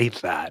 I hate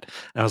that.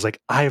 And I was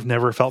like, I've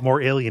never felt more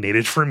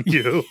alienated from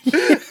you.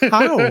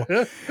 How?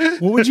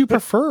 What would you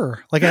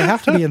prefer? Like, I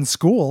have to be in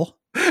school.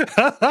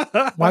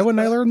 Why wouldn't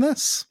I learn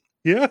this?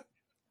 Yeah.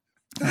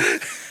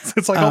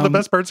 It's like all the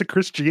best parts of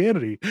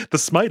Christianity, the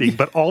smiting,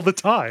 but all the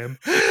time.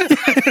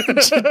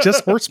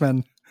 Just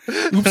horsemen.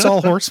 Oops,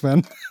 all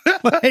horsemen.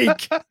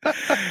 Like,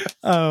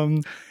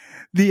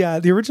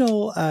 the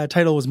original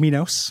title was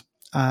Minos,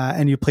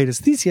 and you played as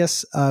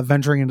Theseus,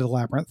 venturing into the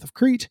labyrinth of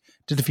Crete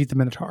to defeat the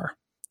Minotaur.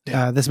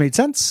 Yeah. This made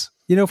sense,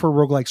 you know, for a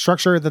roguelike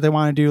structure that they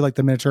want to do, like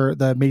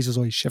the maze was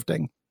always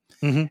shifting,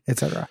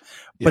 etc.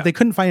 But they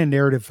couldn't find a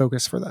narrative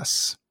focus for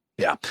this.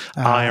 Yeah,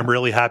 I am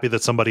really happy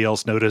that somebody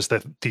else noticed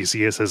that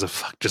Theseus is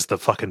just the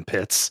fucking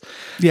pits.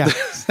 Yeah,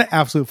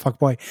 absolute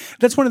fuckboy.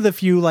 That's one of the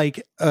few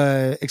like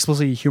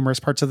explicitly humorous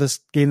parts of this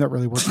game that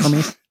really worked for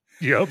me.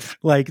 Yep.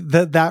 Like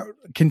that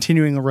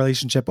continuing a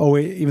relationship. Oh,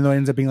 even though it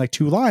ends up being like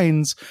 2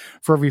 lines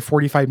for every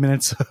 45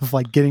 minutes of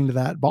like getting to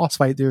that boss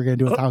fight that you're going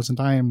to do 1,000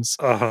 times.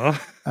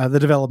 The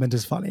development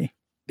is funny.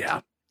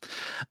 Yeah.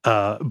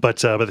 But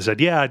they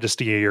said,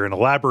 you're in a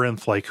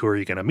labyrinth. Like, who are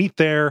you going to meet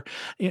there?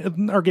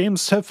 Our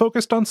games have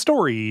focused on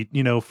story,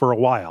 you know, for a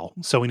while.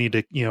 So we need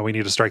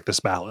to strike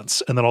this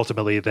balance. And then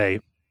ultimately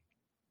they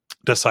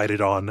decided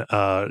on,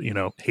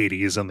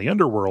 Hades and the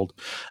underworld,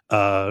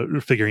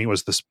 figuring it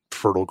was this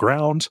fertile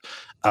ground.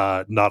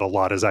 Not a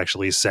lot is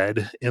actually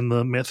said in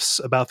the myths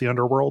about the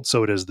underworld.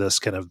 So it is this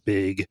kind of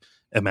big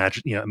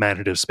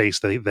imaginative space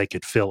that they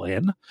could fill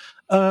in.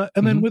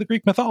 And then with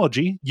Greek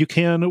mythology, you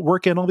can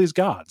work in all these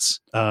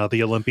gods,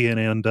 the Olympian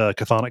and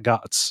chthonic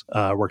gods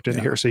worked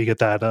into here. So you get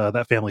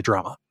that family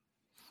drama.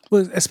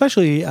 Well,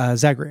 especially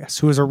Zagreus,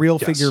 who is a real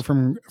figure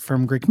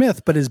from Greek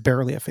myth, but is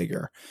barely a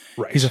figure.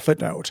 Right. He's a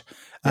footnote.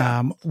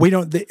 Yeah.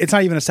 It's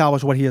not even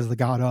established what he is the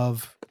god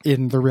of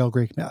in the real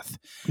Greek myth.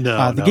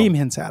 No, the game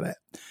hints at it.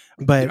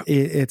 but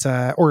it's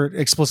or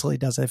explicitly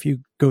does it. If you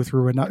go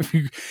through enough,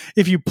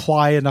 if you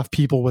ply enough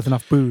people with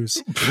enough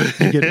booze,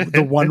 you get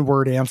the one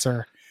word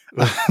answer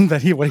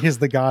that he is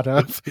the god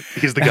of.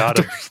 He's the god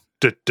of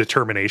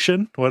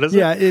determination. What is it?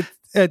 Yeah,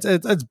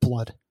 it's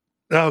blood.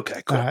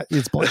 Okay, cool.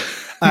 It's blood.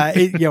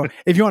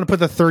 If you want to put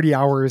the 30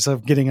 hours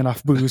of getting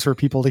enough booze for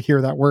people to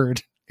hear that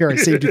word, here I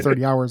saved you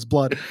 30 hours,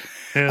 blood.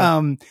 Yeah.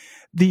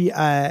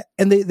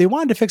 And they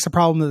wanted to fix a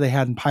problem that they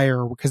had in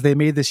Pyre because they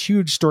made this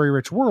huge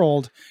story-rich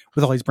world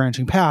with all these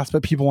branching paths,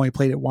 but people only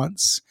played it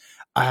once.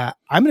 I'm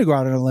going to go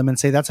out on a limb and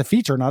say that's a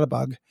feature, not a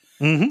bug.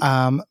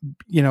 Mm-hmm.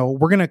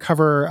 We're going to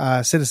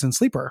cover Citizen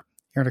Sleeper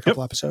here in a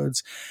couple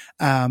episodes.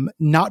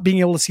 Not being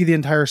able to see the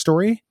entire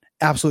story,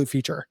 absolute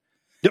feature.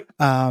 Yep.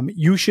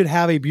 You should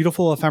have a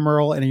beautiful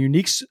ephemeral and a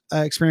unique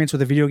experience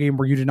with a video game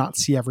where you do not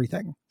see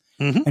everything,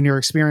 and your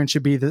experience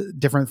should be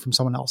different from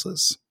someone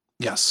else's.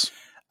 Yes.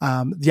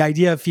 The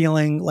idea of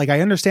feeling like, I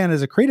understand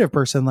as a creative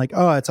person, like,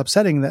 oh, it's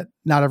upsetting that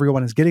not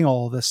everyone is getting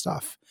all of this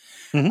stuff.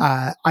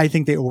 Mm-hmm. I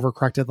think they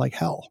overcorrected like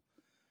hell.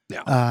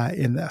 Yeah.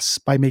 In this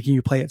by making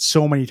you play it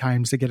so many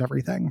times to get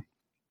everything.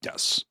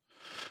 Yes.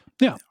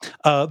 Yeah.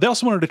 They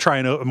also wanted to try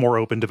a more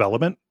open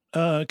development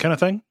kind of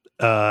thing.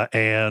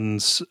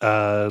 And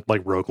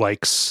like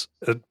roguelikes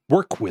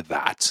work with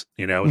that.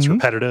 It's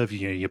repetitive.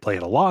 You play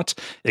it a lot.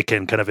 It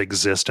can kind of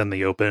exist in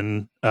the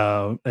open,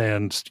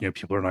 and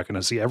people are not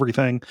going to see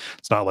everything.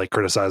 It's not like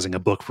criticizing a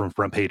book from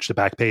front page to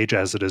back page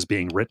as it is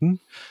being written.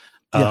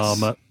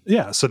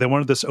 Yes. So they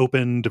wanted this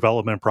open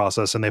development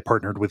process, and they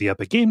partnered with the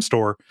Epic Game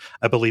Store.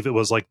 I believe it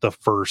was like the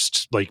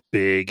first like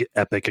big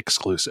Epic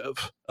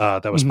exclusive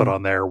that was put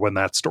on there when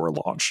that store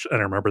launched, and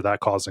I remember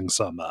that causing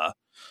some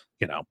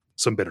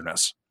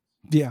bitterness.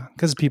 Yeah,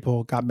 because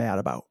people got mad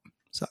about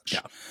such.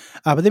 Yeah.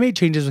 But they made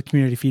changes with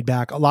community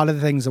feedback. A lot of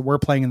the things that we're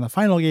playing in the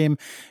final game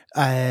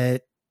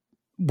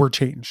were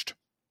changed.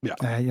 Yeah.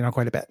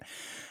 Quite a bit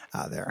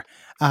there.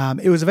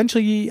 It was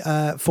eventually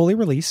fully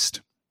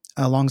released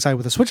alongside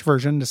with the Switch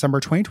version, December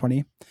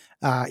 2020.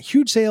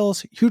 Huge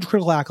sales, huge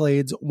critical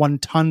accolades, won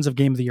tons of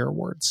Game of the Year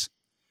awards,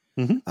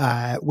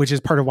 which is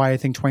part of why I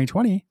think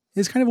 2020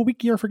 is kind of a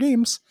weak year for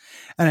games.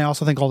 And I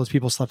also think all those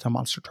people slept on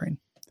Monster Train.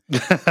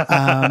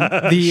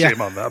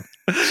 Shame on them.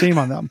 Shame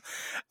on them.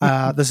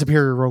 The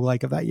superior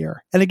roguelike of that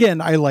year. And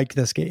again, I like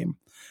this game.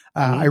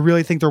 I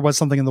really think there was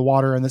something in the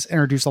water, and this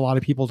introduced a lot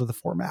of people to the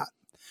format.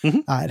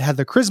 It had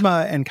the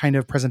charisma and kind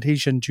of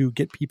presentation to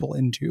get people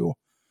into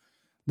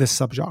this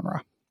subgenre.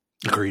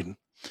 Agreed.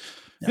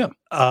 Yeah.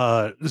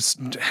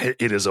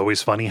 It is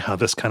always funny how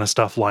this kind of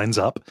stuff lines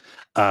up,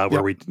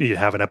 where we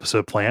have an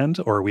episode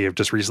planned, or we have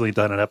just recently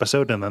done an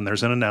episode and then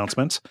there's an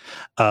announcement.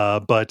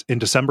 But in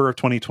December of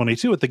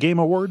 2022 at the Game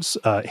Awards,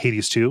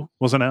 Hades 2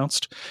 was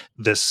announced.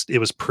 It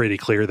was pretty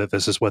clear that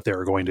this is what they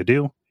were going to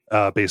do,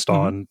 based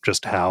on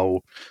just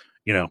how,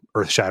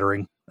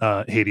 earth-shattering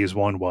Hades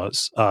 1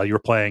 was. You were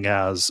playing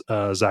as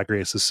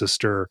Zagreus'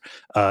 sister,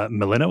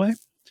 Melinoe.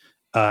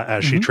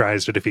 As she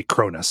tries to defeat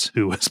Cronus,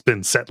 who has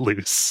been set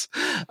loose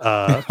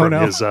from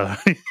his.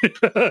 Wait,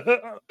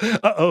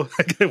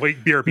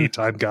 BRB,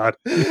 Time God.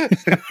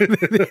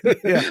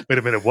 Wait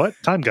a minute, what?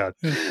 Time God.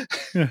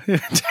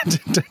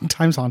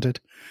 Time's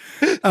haunted.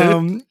 He's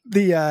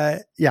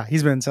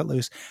been set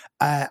loose.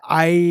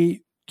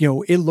 It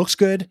looks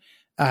good.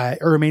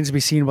 It remains to be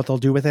seen what they'll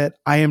do with it.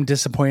 I am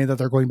disappointed that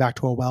they're going back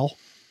to a well.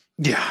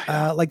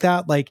 Yeah. Like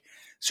that. Like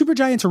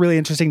Supergiant's a really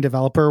interesting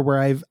developer where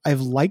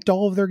I've liked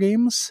all of their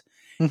games.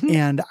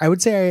 And I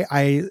would say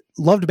I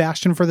loved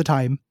Bastion for the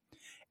time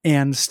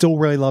and still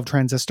really love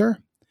Transistor.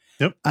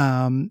 Yep.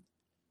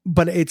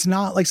 But it's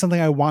not like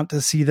something I want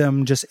to see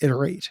them just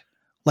iterate.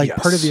 Like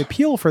part of the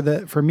appeal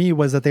for me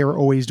was that they were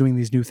always doing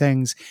these new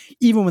things,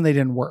 even when they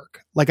didn't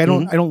work. Like I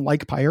don't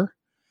like Pyre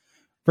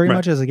very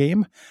much as a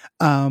game.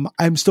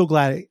 I'm still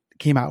glad it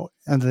came out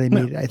and that they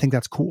made it. I think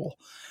that's cool.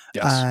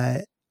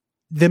 Yes.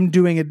 Them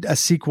doing a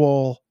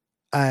sequel,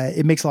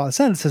 it makes a lot of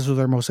sense. This was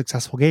their most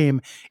successful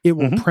game. It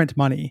will print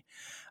money.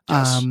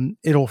 Yes.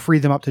 It'll free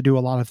them up to do a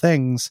lot of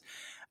things.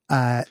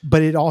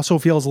 But it also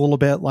feels a little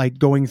bit like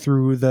going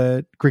through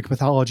the Greek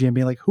mythology and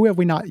being like, who have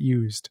we not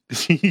used?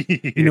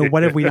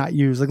 What have we not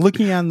used? Like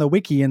looking on the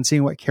wiki and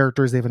seeing what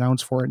characters they've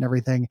announced for it and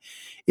everything.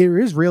 It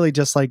is really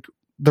just like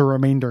the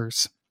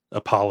remainders.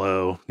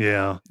 Apollo.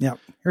 Yeah. Yeah.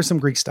 Here's some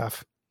Greek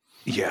stuff.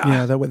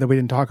 Yeah. That we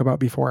didn't talk about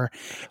before.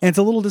 And it's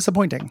a little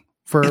disappointing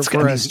for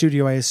a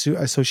studio I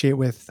associate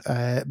with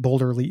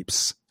Boulder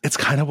Leaps. It's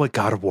kind of what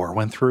God of War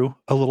went through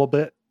a little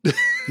bit.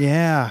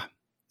 Yeah.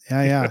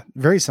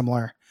 Very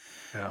similar.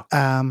 Yeah.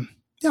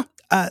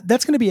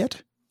 That's going to be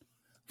it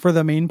for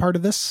the main part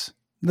of this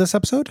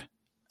episode.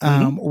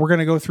 We're going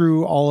to go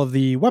through all of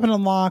the weapon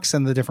unlocks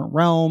and the different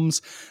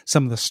realms,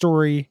 some of the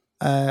story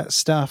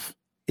stuff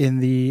in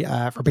the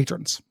for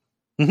patrons.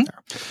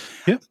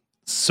 Yeah.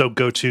 So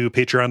go to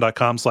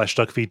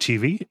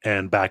patreon.com/duckfeedtv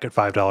and back at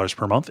 $5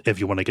 per month if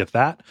you want to get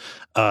that.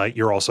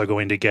 You're also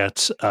going to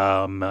get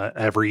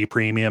every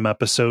premium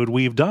episode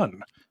we've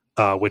done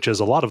which is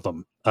a lot of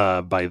them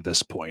by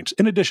this point.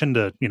 In addition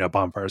to,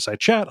 Bonfire Side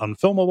Chat,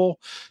 Unfilmable,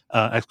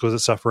 Exquisite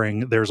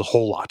Suffering, there's a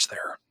whole lot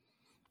there.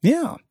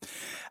 Yeah.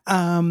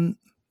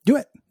 Do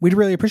it. We'd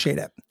really appreciate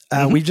it.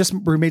 We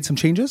made some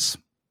changes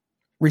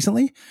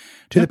recently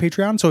to the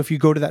Patreon. So if you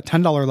go to that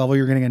 $10 level,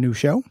 you're getting a new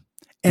show.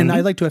 And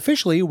I'd like to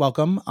officially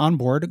welcome on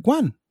board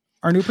Gwen,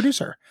 our new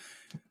producer.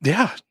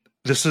 Yeah.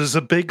 This is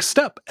a big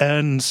step,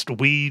 and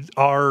we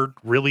are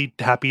really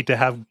happy to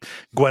have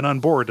Gwen on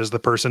board as the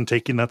person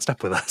taking that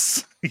step with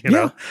us. You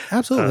know?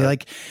 Absolutely.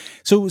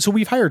 So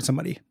we've hired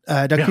somebody.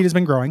 Duckfeed has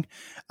been growing.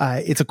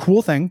 It's a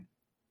cool thing.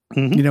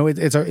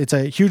 It's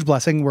a huge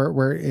blessing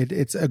where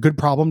it's a good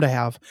problem to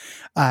have.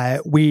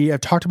 We have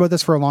talked about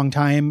this for a long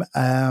time,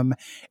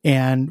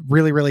 and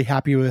really, really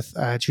happy with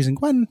choosing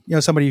Gwen.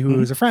 Somebody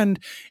who is a friend.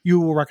 You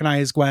will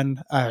recognize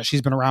Gwen.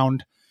 She's been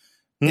around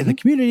in the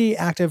community,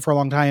 active for a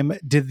long time,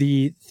 did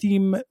the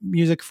theme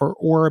music for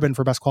Orb and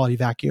for Best Quality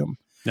Vacuum.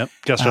 Yep.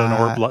 Guested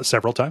on Orb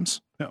several times.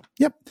 Yeah.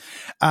 Yep.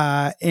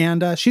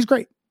 And she's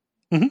great.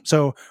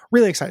 So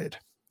really excited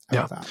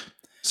about that.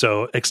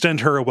 So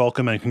extend her a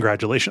welcome and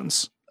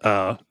congratulations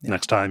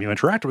next time you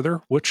interact with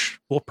her, which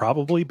will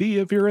probably be,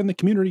 if you're in the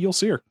community, you'll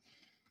see her.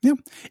 Yeah.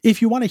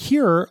 If you want to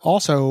hear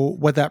also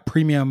what that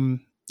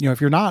premium,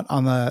 if you're not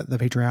on the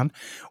Patreon,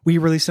 we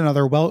released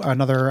another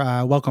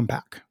welcome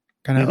pack.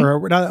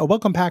 Or a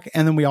welcome pack,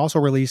 and then we also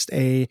released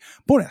a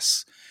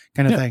bonus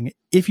kind of thing.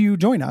 If you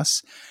join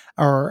us,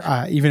 or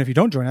even if you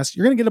don't join us,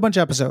 you're going to get a bunch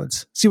of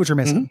episodes. See what you're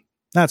missing.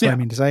 That's what I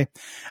mean to say.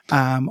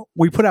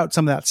 We put out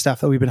some of that stuff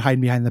that we've been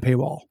hiding behind the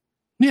paywall.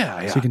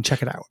 Yeah. So you can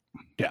check it out.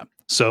 Yeah.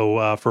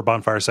 So for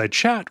Bonfire Side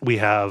Chat, we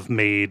have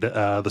made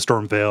the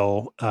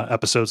Stormvale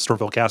episodes,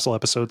 Stormvale Castle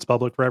episodes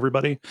public for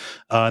everybody.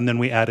 And then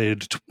we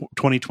added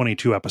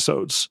 2022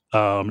 episodes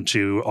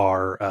to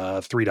our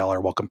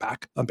 $3 welcome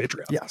pack on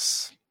Patreon.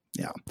 Yes.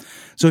 Yeah.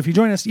 So if you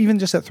join us, even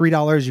just at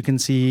 $3, you can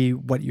see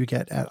what you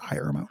get at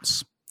higher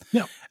amounts.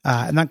 Yeah.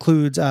 And that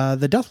includes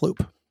the Death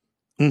Loop.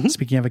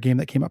 Speaking of a game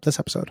that came up this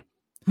episode.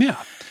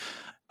 Yeah.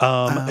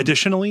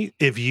 Additionally,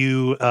 if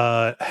you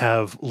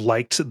have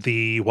liked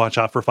the Watch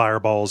Out for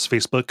Fireballs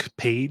Facebook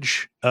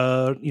page,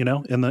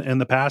 in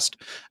the past,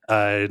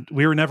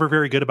 we were never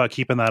very good about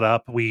keeping that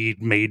up. We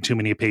made too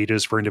many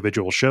pages for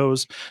individual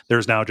shows.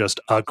 There's now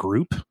just a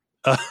group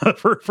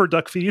for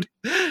Duckfeed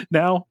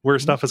now, where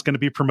stuff is going to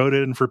be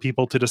promoted and for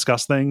people to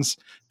discuss things.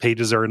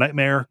 Pages are a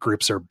nightmare.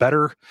 Groups are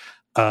better.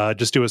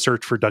 Just do a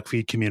search for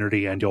Duckfeed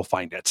community and you'll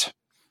find it.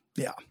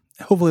 Yeah.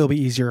 Hopefully it'll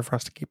be easier for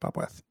us to keep up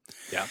with.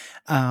 Yeah.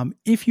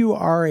 If you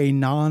are a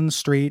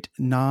non-straight,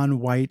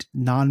 non-white,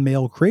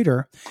 non-male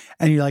creator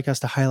and you'd like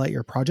us to highlight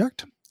your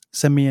project,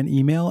 send me an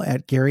email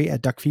at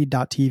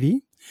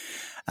gary@duckfeed.tv.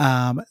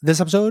 This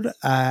episode,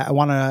 I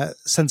want to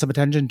send some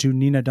attention to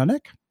Nina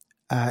Dunnick.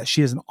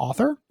 She is an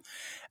author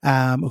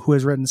who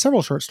has written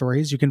several short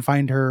stories. You can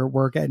find her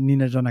work at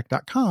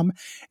ninadunnick.com.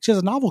 She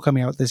has a novel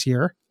coming out this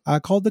year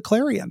called The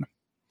Clarion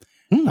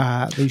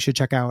that you should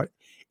check out.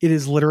 It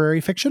is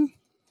literary fiction,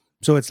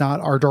 so it's not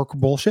our dark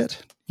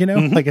bullshit.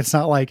 Like it's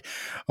not like,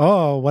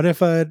 oh, what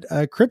if a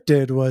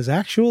cryptid was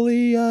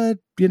actually, blah,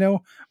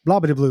 blah,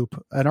 bloop,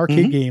 an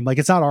arcade game. Like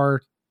it's not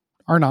our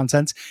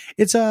nonsense.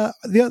 It's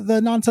the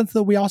nonsense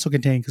that we also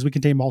contain, because we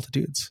contain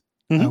multitudes.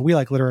 We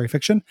like literary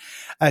fiction.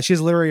 She's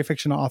a literary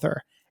fiction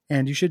author,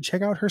 and you should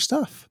check out her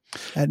stuff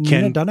at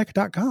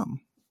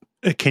ninadunnick.com.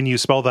 Can you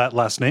spell that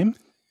last name?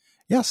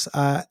 Yes.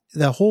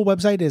 The whole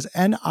website is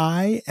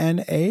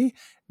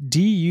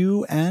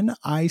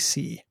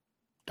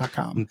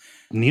ninadunnic.com.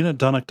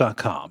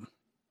 ninadunnick.com.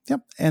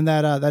 Yep. And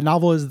that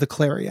novel is The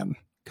Clarion,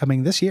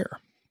 coming this year.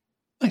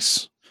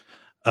 Nice.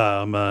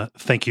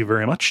 Thank you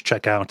very much.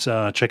 Check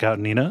out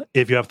Nina.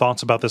 If you have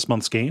thoughts about this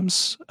month's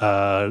games,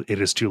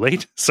 it is too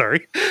late.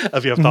 Sorry.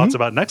 If you have thoughts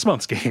about next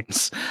month's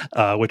games,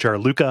 which are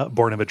Luca,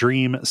 Born of a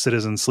Dream,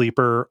 Citizen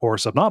Sleeper, or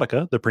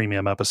Subnautica, the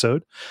premium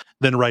episode,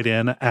 then write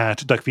in at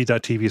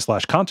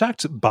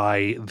duckfeed.tv/contact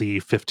by the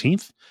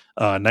 15th.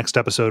 Next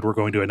episode, we're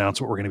going to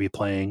announce what we're going to be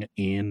playing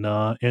in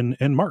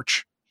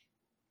March.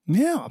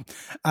 Yeah.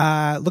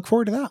 Look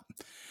forward to that.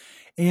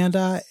 And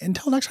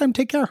until next time,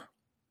 take care.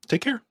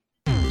 Take care.